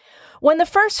 When the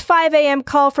first 5 a.m.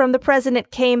 call from the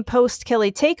president came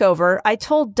post-Kelly takeover, I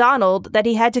told Donald that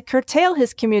he had to curtail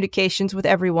his communications with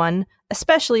everyone,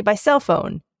 especially by cell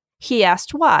phone. He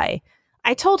asked why.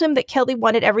 I told him that Kelly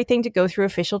wanted everything to go through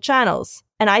official channels,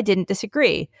 and I didn't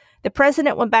disagree. The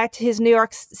president went back to his New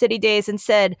York City days and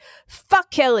said, "Fuck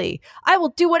Kelly, I will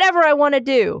do whatever I want to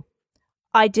do."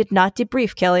 I did not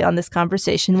debrief Kelly on this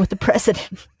conversation with the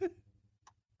president.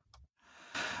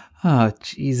 Oh,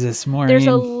 Jesus, Maureen. There's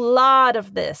a lot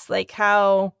of this, like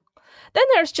how... Then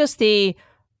there's just the,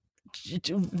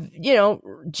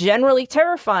 generally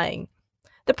terrifying.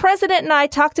 The president and I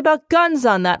talked about guns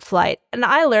on that flight, and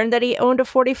I learned that he owned a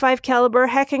 .45 caliber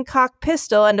Heckenkock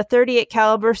pistol and a .38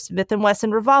 caliber Smith &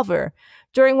 Wesson revolver.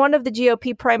 During one of the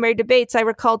GOP primary debates, I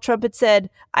recalled Trump had said,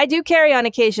 "I do carry on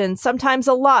occasion, sometimes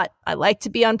a lot. I like to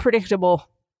be unpredictable."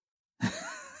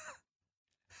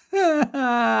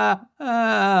 Now,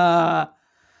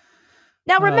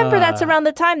 remember, that's around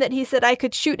the time that he said I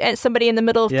could shoot at somebody in the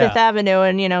middle of Fifth Avenue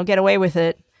and, get away with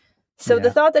it. So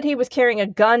the thought that he was carrying a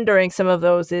gun during some of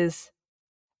those is,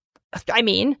 I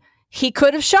mean, he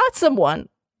could have shot someone.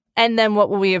 And then what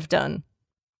would we have done?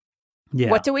 Yeah.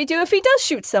 What do we do if he does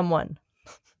shoot someone?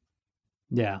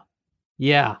 Yeah.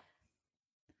 Yeah.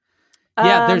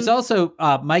 Yeah, there's also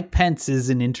Mike Pence is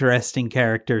an interesting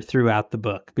character throughout the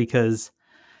book because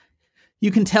you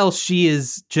can tell she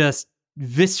is just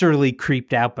viscerally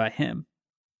creeped out by him.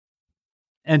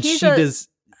 And she does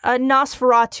a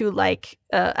Nosferatu-like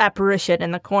apparition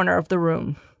in the corner of the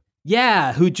room.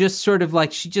 Yeah, who just sort of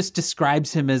like, she just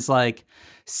describes him as like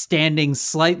standing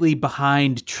slightly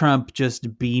behind Trump,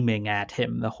 just beaming at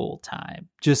him the whole time.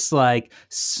 Just like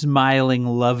smiling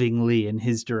lovingly in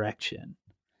his direction.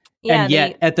 Yeah, and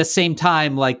yet at the same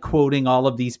time, like quoting all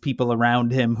of these people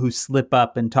around him who slip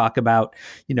up and talk about,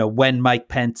 when Mike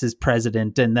Pence is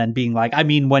president, and then being like, I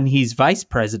mean, when he's vice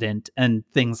president and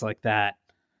things like that.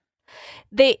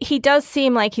 He does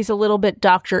seem like he's a little bit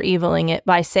Dr. Eviling it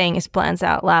by saying his plans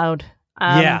out loud.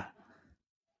 Yeah.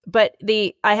 But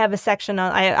I have a section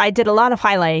on, I did a lot of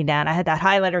highlighting down. I had that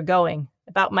highlighter going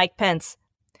about Mike Pence.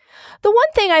 The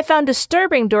one thing I found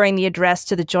disturbing during the address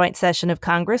to the joint session of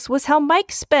Congress was how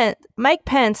Mike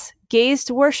Pence gazed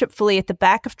worshipfully at the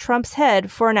back of Trump's head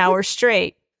for an hour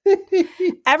straight.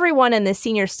 Everyone in the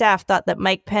senior staff thought that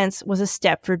Mike Pence was a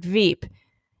Stepford Veep.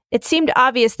 It seemed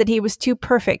obvious that he was too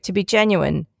perfect to be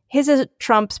genuine. His and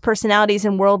Trump's personalities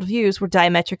and worldviews were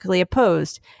diametrically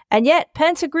opposed, and yet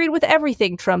Pence agreed with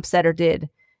everything Trump said or did.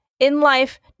 In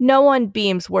life, no one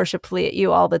beams worshipfully at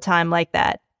you all the time like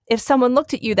that. If someone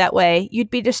looked at you that way, you'd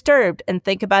be disturbed and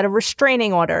think about a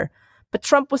restraining order. But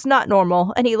Trump was not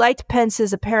normal, and he liked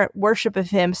Pence's apparent worship of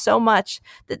him so much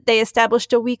that they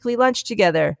established a weekly lunch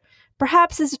together.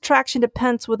 Perhaps his attraction to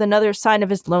Pence was another sign of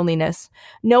his loneliness.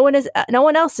 No one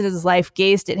else in his life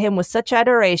gazed at him with such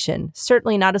adoration.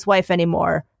 Certainly not his wife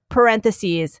anymore.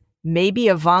 Parentheses, maybe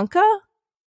Ivanka?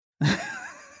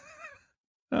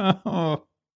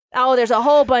 Oh, there's a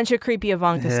whole bunch of creepy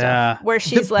Ivanka stuff where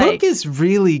she's the book is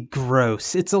really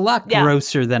gross. It's a lot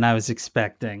grosser than I was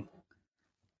expecting.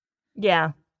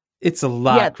 Yeah. It's a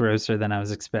lot grosser than I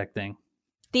was expecting.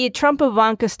 The Trump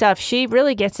Ivanka stuff, she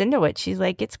really gets into it. She's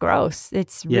like, it's gross.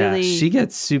 It's really... Yeah, she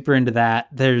gets super into that.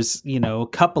 There's, a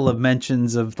couple of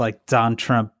mentions of like Don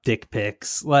Trump dick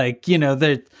pics. Like, there's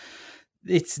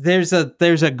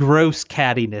a gross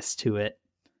cattiness to it.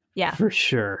 Yeah. For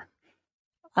sure.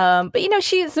 But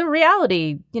she's a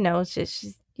reality,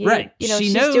 she's right.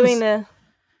 She's knows, doing the...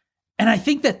 And I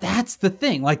think that's the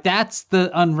thing. Like, that's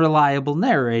the unreliable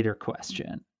narrator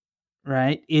question,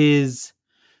 right? Is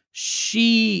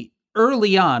she,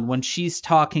 early on, when she's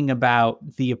talking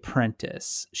about The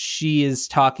Apprentice, she is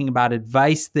talking about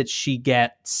advice that she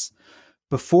gets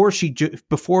before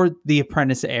The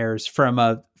Apprentice airs from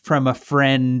a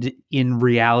friend in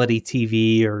reality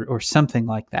TV or something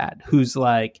like that, who's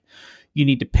like, you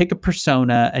need to pick a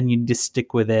persona and you need to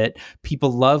stick with it.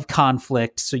 People love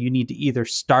conflict, so you need to either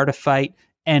start a fight,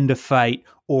 end a fight,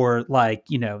 or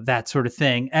that sort of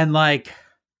thing. And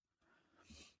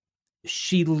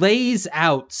she lays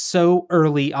out so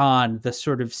early on the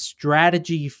sort of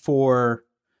strategy for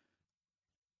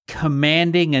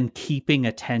commanding and keeping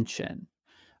attention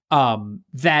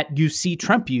that you see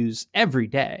Trump use every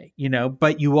day,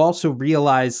 but you also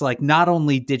realize not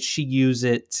only did she use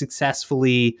it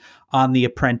successfully on The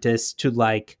Apprentice to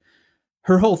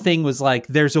her whole thing was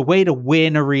there's a way to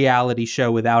win a reality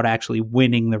show without actually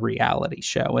winning the reality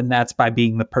show. And that's by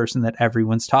being the person that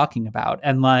everyone's talking about.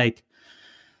 And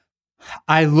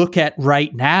I look at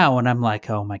right now and I'm like,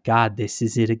 oh my God, this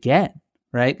is it again,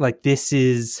 right? Like this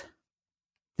is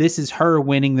her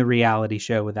winning the reality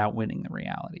show without winning the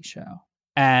reality show.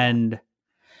 And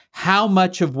how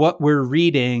much of what we're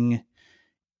reading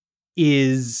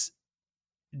is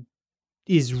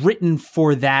written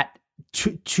for that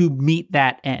to meet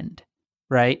that end,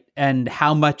 right? And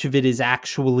how much of it is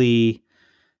actually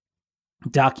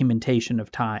documentation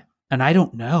of time. And I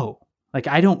don't know. Like,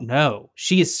 I don't know.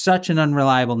 She is such an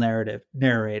unreliable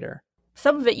narrator.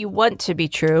 Some of it you want to be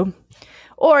true,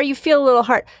 or you feel a little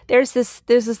hard. There's this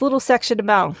little section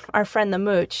about our friend the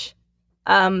Mooch,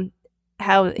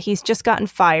 how he's just gotten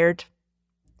fired,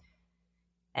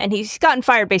 and he's gotten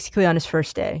fired basically on his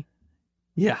first day.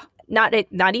 Yeah, not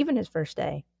even his first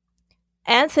day.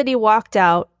 Anthony walked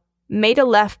out, made a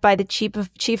left by the chief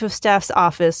of staff's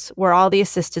office where all the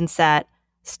assistants sat,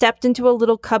 stepped into a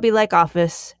little cubby-like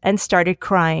office, and started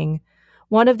crying.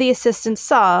 One of the assistants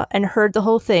saw and heard the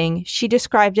whole thing. She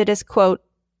described it as, quote,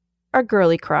 a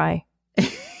girly cry.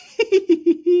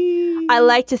 I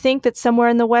like to think that somewhere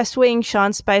in the West Wing,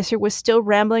 Sean Spicer was still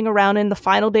rambling around in the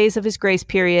final days of his grace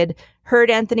period,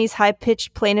 heard Anthony's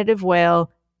high-pitched plaintive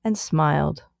wail, and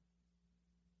smiled.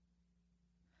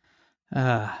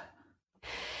 That's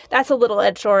a little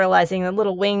editorializing, a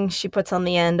little wing she puts on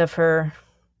the end of her.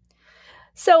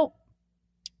 So,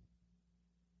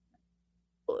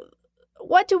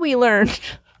 what do we learn?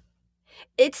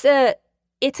 It's a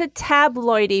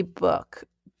tabloidy book,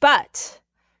 but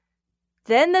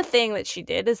then the thing that she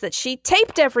did is that she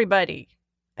taped everybody,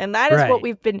 and that is what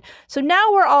we've been. So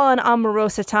now we're all on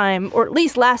Omarosa time, or at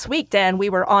least last week, Dan, we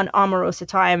were on Omarosa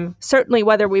time. Certainly,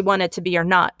 whether we want it to be or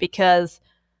not, because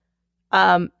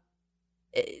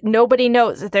nobody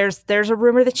knows. There's a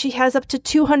rumor that she has up to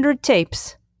 200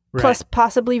 tapes. Right. Plus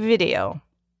possibly video.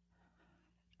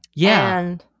 Yeah.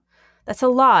 And that's a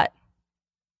lot.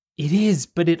 It is,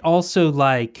 but it also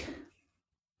like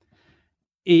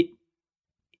it's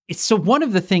so one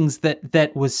of the things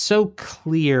that was so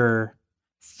clear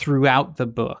throughout the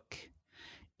book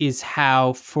is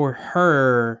how for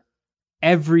her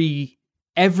everything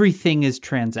is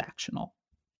transactional,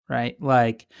 right?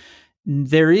 Like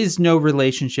there is no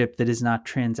relationship that is not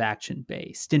transaction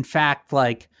based. In fact,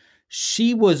 like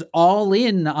she was all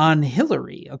in on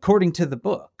Hillary, according to the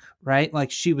book, right?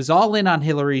 Like she was all in on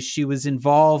Hillary. She was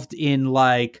involved in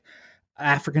like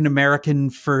African American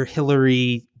for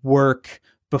Hillary work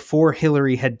before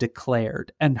Hillary had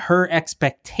declared. And her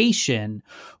expectation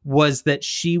was that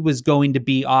she was going to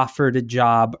be offered a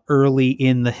job early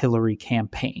in the Hillary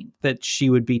campaign, that she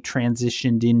would be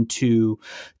transitioned into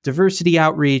diversity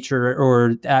outreach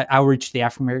or outreach to the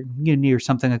African American community or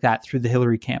something like that through the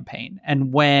Hillary campaign.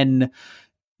 And when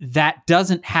that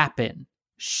doesn't happen,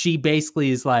 she basically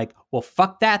is like, well,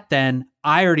 fuck that then.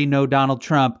 I already know Donald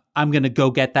Trump. I'm going to go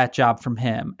get that job from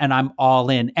him. And I'm all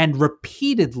in. And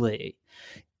repeatedly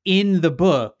in the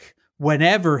book,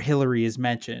 whenever Hillary is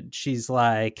mentioned, she's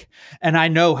like, and I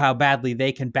know how badly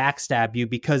they can backstab you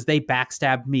because they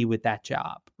backstabbed me with that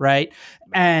job, right?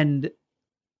 And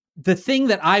the thing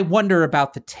that I wonder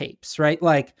about the tapes, right?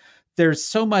 Like there's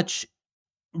so much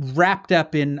wrapped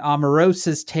up in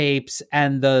Omarosa's tapes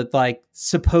and the like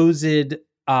supposed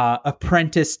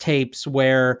apprentice tapes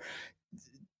where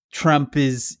Trump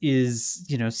is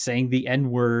saying the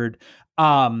N-word.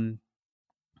 And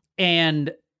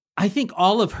I think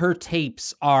all of her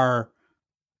tapes are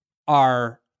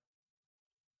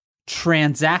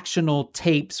transactional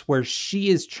tapes where she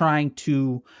is trying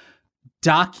to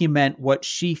document what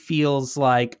she feels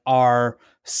like are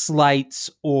slights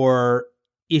or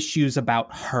issues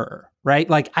about her, right?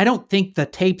 Like, I don't think the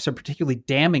tapes are particularly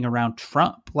damning around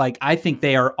Trump. Like, I think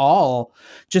they are all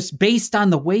just based on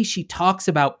the way she talks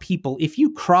about people. If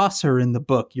you cross her in the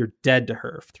book, you're dead to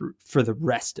her for the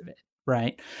rest of it,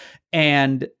 right?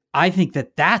 And I think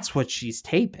that that's what she's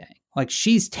taping. Like,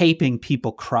 she's taping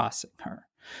people crossing her.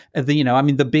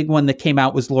 The big one that came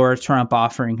out was Laura Trump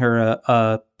offering her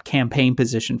a campaign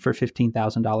position for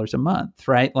 $15,000 a month,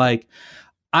 right? Like,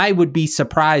 I would be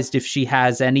surprised if she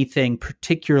has anything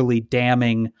particularly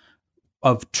damning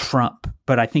of Trump,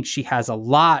 but I think she has a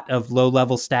lot of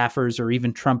low-level staffers or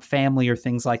even Trump family or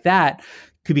things like that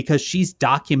because she's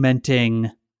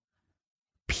documenting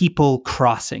people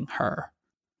crossing her.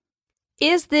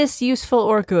 Is this useful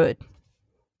or good?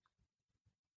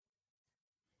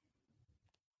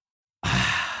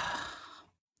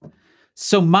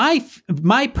 So my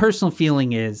personal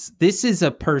feeling is this is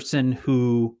a person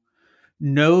who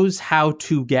knows how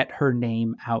to get her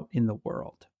name out in the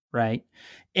world, right?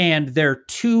 And there are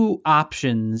two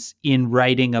options in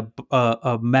writing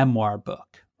a memoir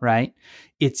book, right?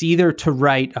 It's either to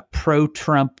write a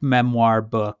pro-Trump memoir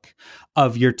book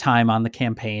of your time on the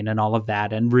campaign and all of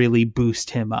that and really boost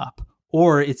him up,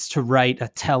 or it's to write a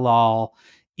tell-all,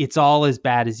 it's all as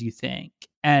bad as you think.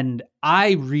 And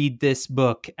I read this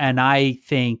book and I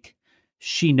think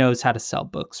she knows how to sell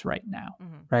books right now,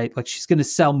 right? Like she's going to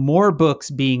sell more books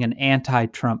being an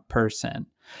anti-Trump person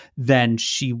than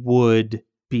she would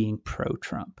being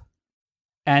pro-Trump.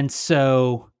 And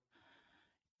so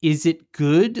is it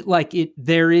good? Like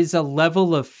there is a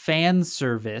level of fan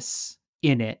service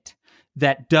in it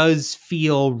that does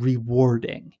feel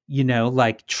rewarding, you know,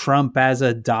 like Trump as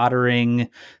a doddering,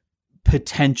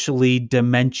 potentially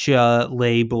dementia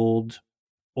labeled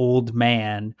old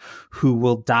man who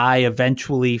will die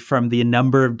eventually from the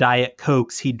number of Diet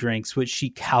Cokes he drinks, which she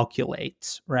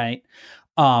calculates, right?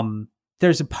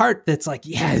 There's a part that's like,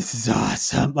 yeah, this is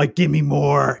awesome. Like, give me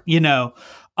more, you know?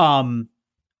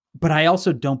 But I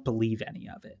also don't believe any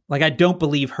of it. Like, I don't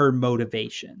believe her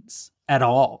motivations at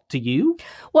all. Do you?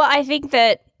 Well, I think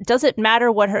that does it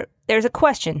matter what there's a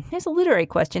question. Here's a literary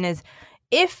question is,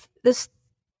 if this,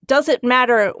 does it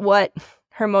matter what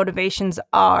her motivations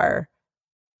are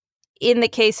in the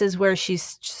cases where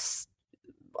she's just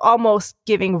almost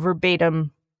giving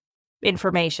verbatim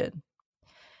information?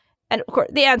 And of course,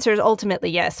 the answer is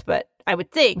ultimately yes, but I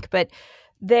would think, but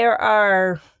there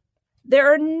are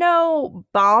no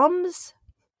bombs.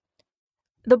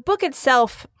 The book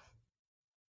itself,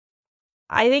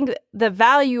 I think the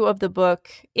value of the book,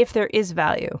 if there is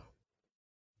value,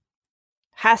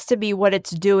 has to be what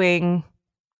it's doing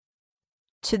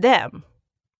to them.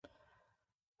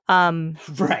 Right.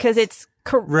 Because it's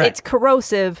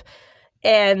corrosive,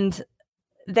 and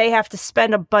they have to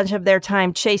spend a bunch of their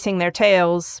time chasing their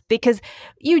tails, because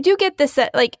you do get this,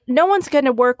 like, no one's going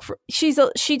to work for, she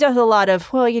does a lot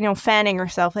of, well, you know, fanning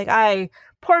herself. Like,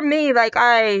 poor me, like,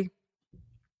 I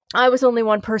was only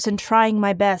one person trying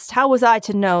my best. How was I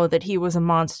to know that he was a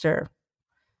monster?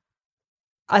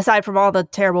 Aside from all the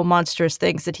terrible monstrous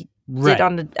things that he did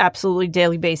on an absolutely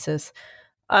daily basis.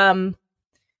 There's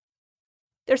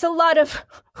a lot of,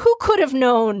 who could have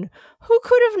known? Who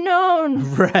could have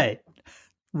known?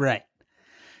 Right.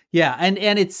 Yeah. And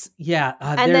it's, yeah.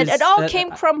 And then it all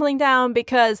came crumbling down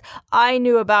because I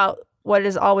knew about what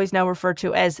is always now referred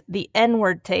to as the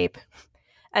N-word tape.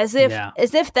 As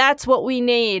if that's what we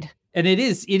need. And it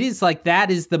is like, that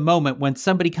is the moment when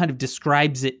somebody kind of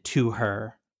describes it to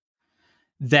her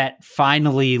that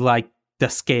finally, like, the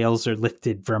scales are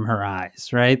lifted from her eyes,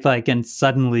 right? Like, and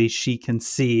suddenly she can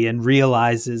see and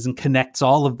realizes and connects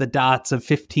all of the dots of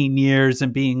 15 years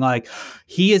and being like,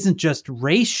 he isn't just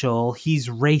racial, he's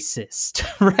racist,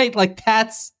 right? Like,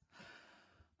 that's,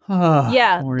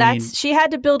 Maureen. She had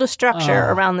to build a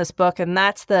structure around this book, and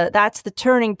that's the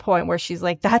turning point where she's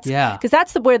like, because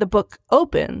that's where the book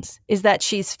opens, is that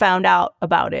she's found out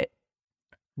about it,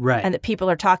 right? And that people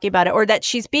are talking about it, or that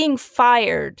she's being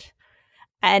fired.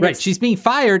 And she's being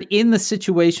fired in the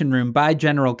Situation Room by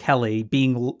General Kelly,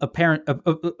 being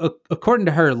according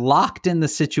to her, locked in the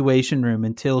Situation Room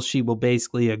until she will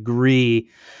basically agree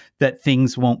that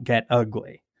things won't get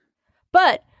ugly.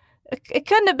 But it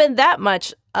couldn't have been that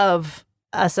much of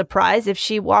a surprise if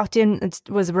she walked in and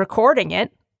was recording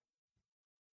it.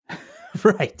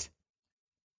 Right.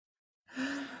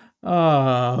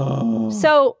 Oh.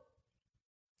 So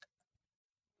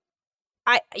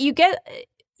you get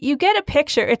a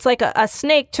picture. It's like a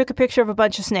snake took a picture of a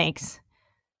bunch of snakes.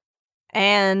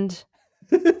 And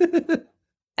they're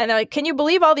like, can you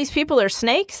believe all these people are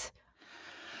snakes?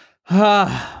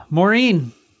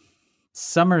 Maureen,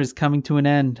 summer is coming to an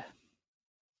end.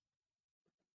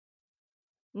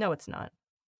 No, it's not.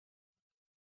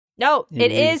 No,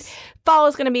 it is. Fall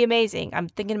is going to be amazing. I'm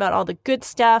thinking about all the good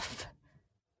stuff.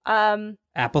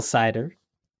 Apple cider.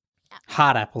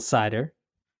 Hot apple cider.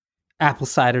 Apple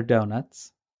cider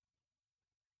donuts.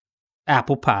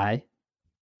 Apple pie.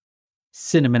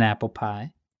 Cinnamon apple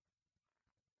pie.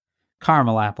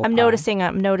 Caramel apple pie. I am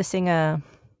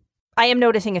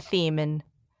noticing a theme in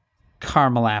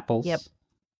caramel apples. Yep.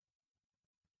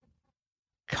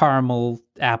 Caramel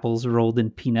apples rolled in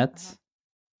peanuts.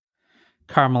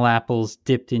 Caramel apples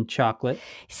dipped in chocolate.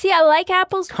 See, I like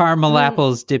apples. Caramel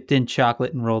apples dipped in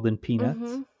chocolate and rolled in peanuts.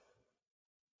 Mm-hmm.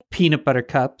 Peanut butter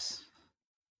cups.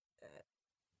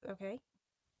 Okay.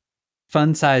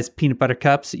 Fun-sized peanut butter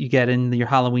cups that you get in your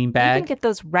Halloween bag. You can get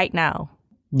those right now.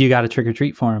 You got to trick or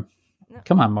treat for them. No.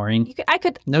 Come on, Maureen. I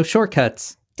could. No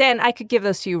shortcuts. Dan, I could give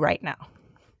those to you right now.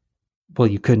 Well,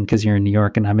 you couldn't because you're in New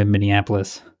York and I'm in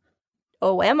Minneapolis.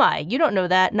 Oh, am I? You don't know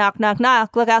that. Knock, knock,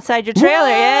 knock. Look outside your trailer. Whoa,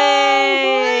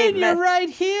 Yay! Maureen, you're right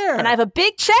here. And I have a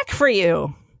big check for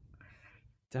you.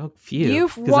 Oh, phew.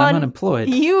 You've Because won. I'm unemployed.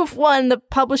 You've won the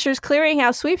Publishers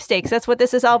Clearinghouse sweepstakes. That's what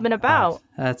this has all been about. God,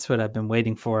 that's what I've been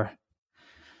waiting for.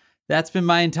 That's been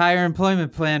my entire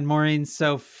employment plan, Maureen.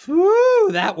 So, whew,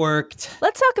 that worked.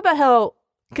 Let's talk about how,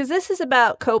 because this is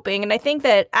about coping, and I think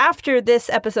that after this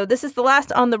episode, this is the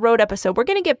last on the road episode, we're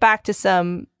going to get back to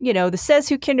some, the Says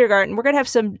Who kindergarten. We're going to have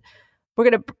some, we're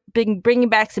going to be bringing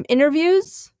back some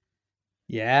interviews.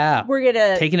 Yeah. We're going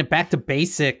to... Taking it back to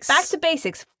basics. Back to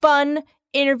basics. Fun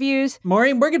interviews.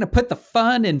 Maureen, we're going to put the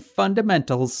fun in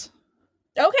fundamentals.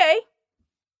 Okay.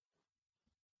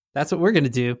 That's what we're going to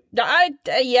do.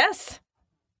 Yes.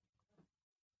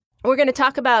 We're going to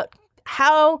talk about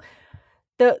how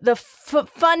the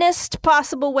funnest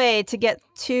possible way to get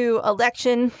to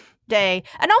election day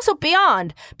and also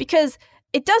beyond, because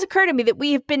it does occur to me that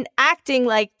we have been acting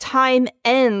like time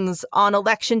ends on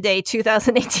election day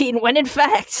 2018 when in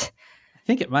fact I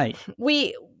think it might.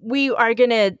 We are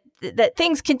going to, that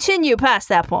things continue past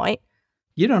that point.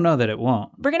 You don't know that it won't.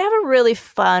 We're going to have a really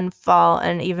fun fall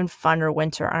and even funner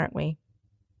winter, aren't we?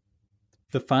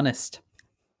 The funnest.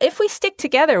 If we stick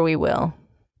together, we will.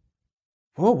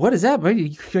 Whoa, what is that? Are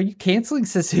you canceling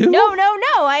Says Who? No.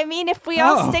 I mean, if we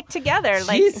all stick together.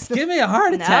 Jeez, give me a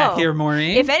heart attack here,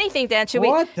 Maureen. If anything, Dan,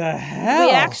 what the hell?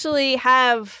 We actually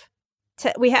have,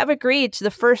 we have agreed to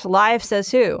the first live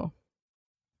Says Who.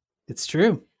 It's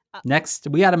true. Next,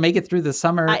 we got to make it through the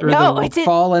summer the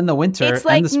fall and the winter it's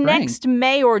like and the spring. Next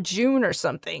May or June or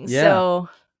something. Yeah. So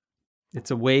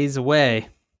it's a ways away.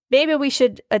 Maybe we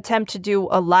should attempt to do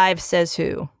a live Says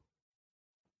Who.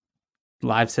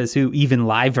 Live Says Who, even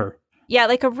liver. Yeah,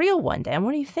 like a real one, Dan.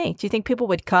 What do you think? Do you think people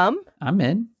would come? I'm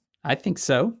in. I think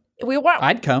so.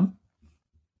 I'd come.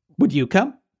 Would you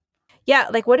come? Yeah,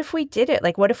 like what if we did it?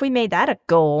 Like what if we made that a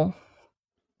goal?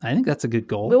 I think that's a good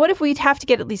goal. Well, what if we'd have to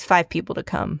get at least 5 people to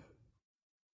come?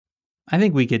 I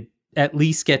think we could at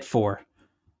least get 4.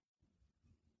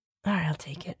 All right, I'll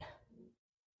take it.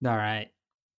 All right.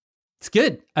 It's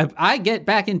good. I get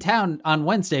back in town on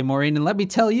Wednesday, Maureen, and let me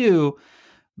tell you,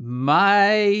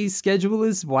 my schedule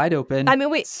is wide open. I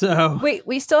mean, we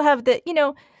still have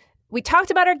we talked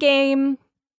about our game.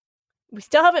 We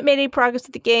still haven't made any progress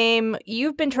with the game.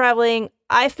 You've been traveling.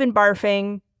 I've been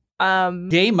barfing.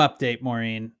 Game update,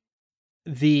 Maureen.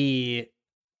 The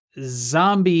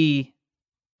zombie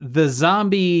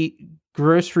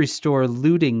grocery store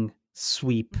looting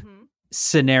sweep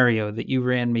scenario that you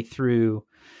ran me through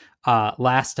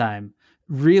last time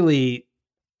really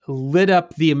lit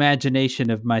up the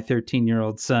imagination of my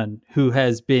 13-year-old son, who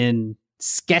has been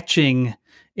sketching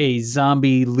a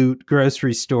zombie loot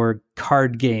grocery store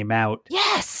card game out.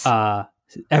 Yes.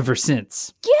 Ever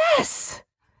since. Yes.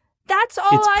 That's all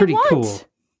it's pretty I want. Cool.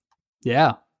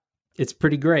 Yeah. It's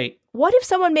pretty great. What if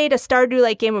someone made a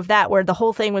Stardew-like game of that where the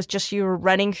whole thing was just you were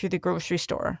running through the grocery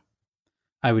store?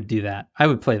 I would do that. I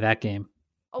would play that game.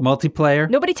 Multiplayer.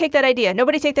 Nobody take that idea. I'm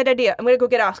going to go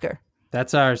get Oscar.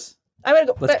 That's ours. I'm going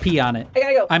to go. Let's pee on it. I got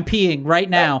to go. I'm peeing right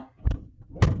now.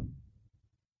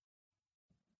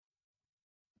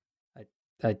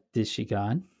 Is she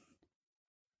gone?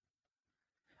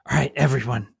 All right,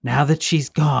 everyone. Now that she's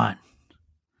gone,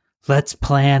 let's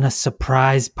plan a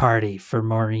surprise party for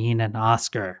Maureen and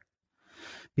Oscar,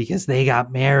 because they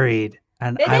got married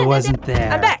and I wasn't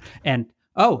there. I'm back. And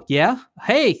oh yeah,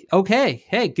 hey, okay,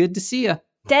 hey, good to see you,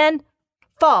 Dan.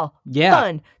 Fall, yeah.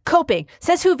 Fun, coping,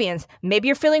 Says Whovians. Maybe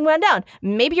you're feeling wound down.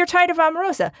 Maybe you're tired of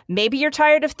Omarosa. Maybe you're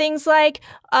tired of things like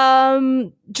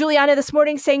Juliana this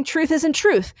morning saying truth isn't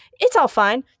truth. It's all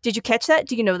fine. Did you catch that?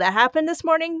 Do you know that happened this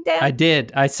morning, Dan? I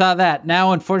did. I saw that.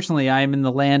 Now, unfortunately, I am in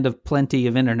the land of plenty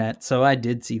of internet, so I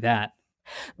did see that.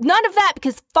 None of that,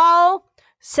 because fall,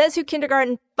 Says Who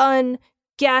kindergarten, fun,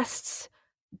 guests,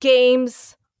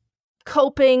 games,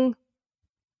 coping,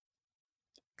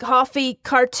 coffee,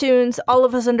 cartoons, all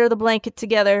of us under the blanket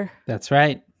together. That's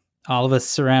right. All of us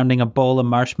surrounding a bowl of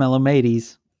marshmallow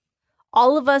mateys.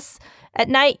 All of us at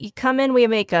night, you come in, we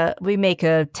make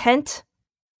a tent.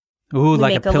 Ooh,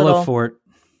 like a pillow fort.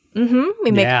 Mm-hmm.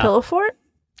 We make a pillow fort.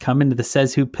 Come into the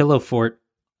Says Who pillow fort.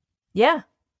 Yeah.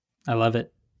 I love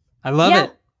it. I love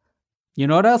it. You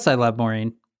know what else I love,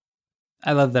 Maureen?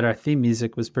 I love that our theme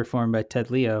music was performed by Ted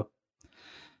Leo.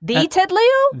 Ted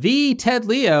Leo? The Ted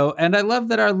Leo. And I love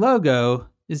that our logo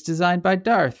is designed by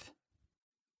Darth.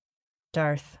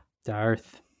 Darth.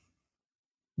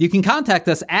 You can contact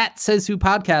us at Says Who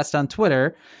Podcast on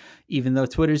Twitter. Even though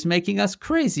Twitter's making us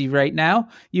crazy right now,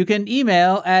 you can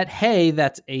email at hey,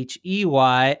 that's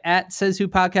HEY, at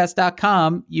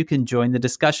sayswhopodcast.com. You can join the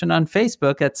discussion on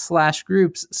Facebook at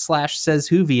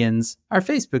 /groups/SaysWhovians. Our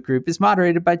Facebook group is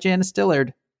moderated by Janice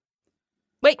Dillard.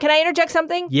 Wait, can I interject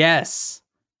something? Yes.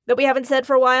 that we haven't said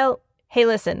for a while. Hey,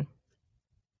 listen.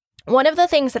 One of the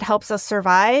things that helps us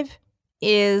survive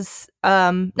is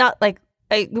not like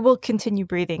we'll continue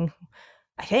breathing,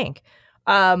 I think.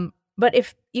 But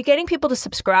if you getting people to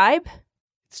subscribe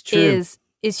It's true.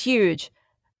 is huge.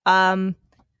 Grab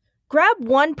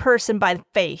one person by the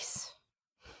face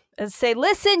and say,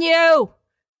 "Listen, you."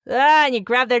 And you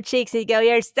grab their cheeks and you go,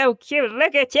 "You're so cute.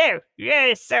 Look at you.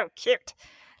 You're so cute.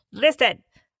 Listen,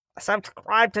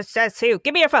 subscribe to Says Who.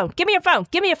 Give me your phone. Give me your phone.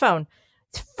 Give me your phone.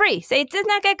 It's free. Say it's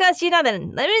not going to cost you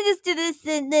nothing. Let me just do this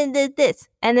and then this."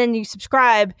 And then you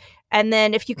subscribe. And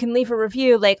then if you can leave a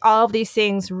review, like all of these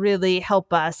things really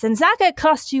help us. And it's not going to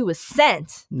cost you a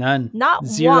cent. None. Not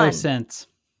 0 one. cents.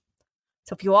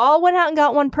 So if you all went out and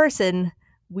got one person,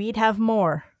 we'd have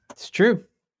more. It's true.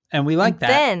 And we like that.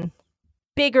 Then,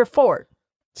 bigger fort.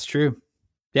 It's true.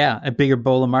 Yeah, a bigger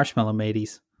bowl of marshmallow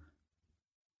mateys.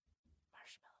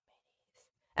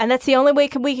 And that's the only way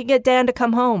we can get Dan to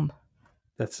come home.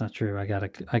 That's not true. I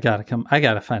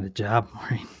gotta find a job,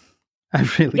 Maureen.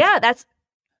 Yeah,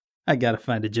 I gotta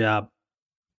find a job.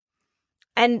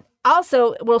 and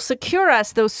also will secure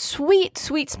us those sweet,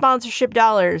 sweet sponsorship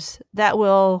dollars that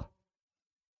will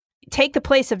take the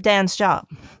place of Dan's job.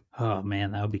 Oh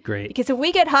man, that would be great. Because if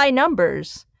we get high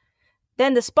numbers,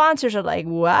 then the sponsors are like,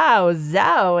 "Wow,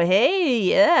 Zao, hey,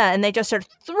 yeah," and they just start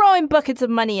throwing buckets of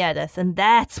money at us, and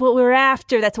that's what we're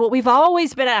after. That's what we've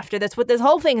always been after. That's what this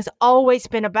whole thing has always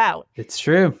been about. It's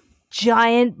true.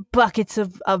 Giant buckets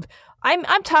of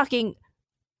I'm talking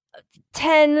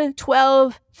 $10,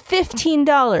 $12,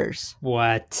 $15.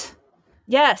 What?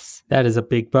 Yes. That is a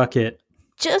big bucket.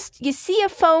 Just, you see a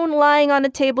phone lying on a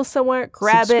table somewhere,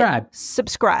 grab Subscribe. it,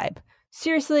 subscribe.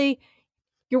 Seriously,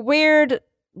 your weird,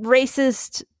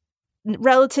 racist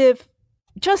relative,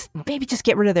 just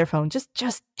get rid of their phone.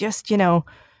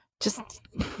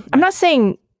 I'm not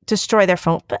saying destroy their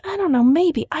phone, but I don't know,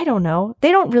 maybe, I don't know.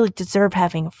 They don't really deserve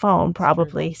having a phone,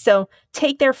 probably. So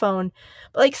take their phone.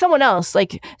 But like someone else,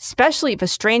 like, especially if a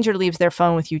stranger leaves their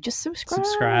phone with you, just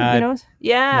subscribe. You know?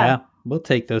 Yeah, we'll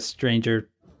take those stranger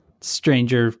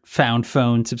found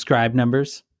phone subscribe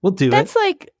numbers. We'll do That's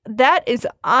like, that is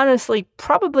honestly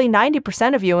probably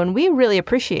 90% of you, and we really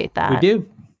appreciate that.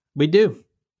 We do.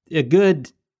 A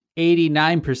good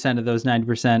 89% of those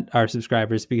 90% are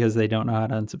subscribers because they don't know how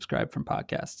to unsubscribe from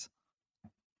podcasts.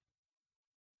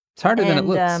 It's harder than it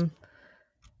looks.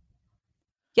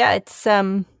 Yeah, it's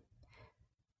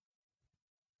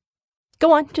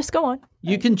go on.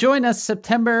 You can join us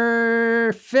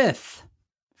September 5th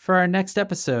for our next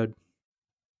episode.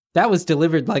 That was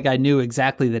delivered like I knew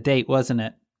exactly the date, wasn't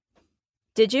it?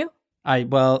 Did you? I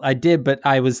did, but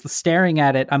I was staring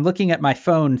at it. I'm looking at my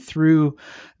phone through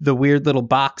the weird little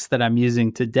box that I'm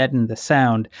using to deaden the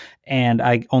sound, and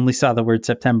I only saw the word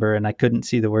September, and I couldn't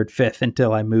see the word 5th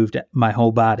until I moved my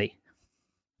whole body.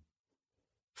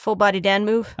 Full body Dan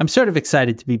move? I'm sort of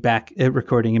excited to be back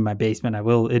recording in my basement. I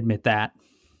will admit that.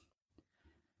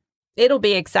 It'll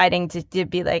be exciting to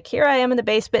be like, here I am in the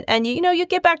basement, and you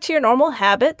get back to your normal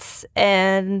habits,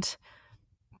 and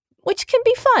which can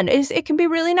be fun. It can be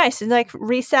really nice and like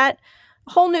reset,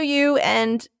 a whole new you,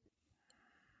 and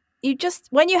you just,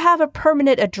 when you have a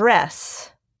permanent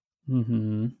address,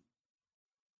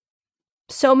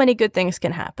 so many good things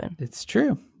can happen. It's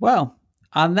true. Well,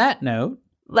 on that note,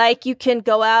 like you can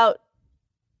go out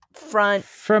front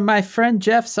from my friend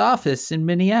Jeff's office in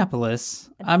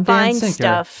Minneapolis, I'm Dan find Sinker.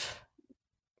 Stuff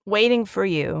waiting for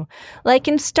you, like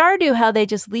in Stardew, how they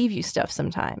just leave you stuff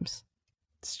sometimes.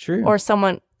 It's true. Or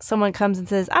someone comes and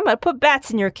says, "I'm gonna put bats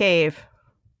in your cave."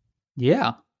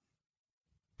 Yeah.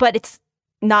 But it's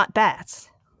not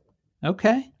bats.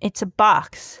 Okay. It's a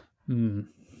box.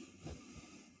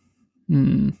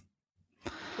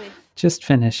 Just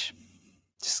finish.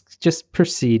 Just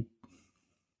proceed.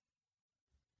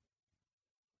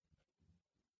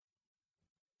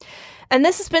 And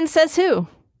this has been Says Who.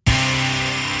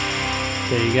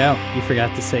 There you go. You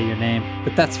forgot to say your name,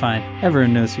 but that's fine.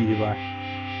 Everyone knows who you are.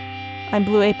 I'm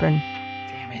Blue Apron.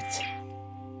 Damn it.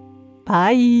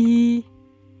 Bye.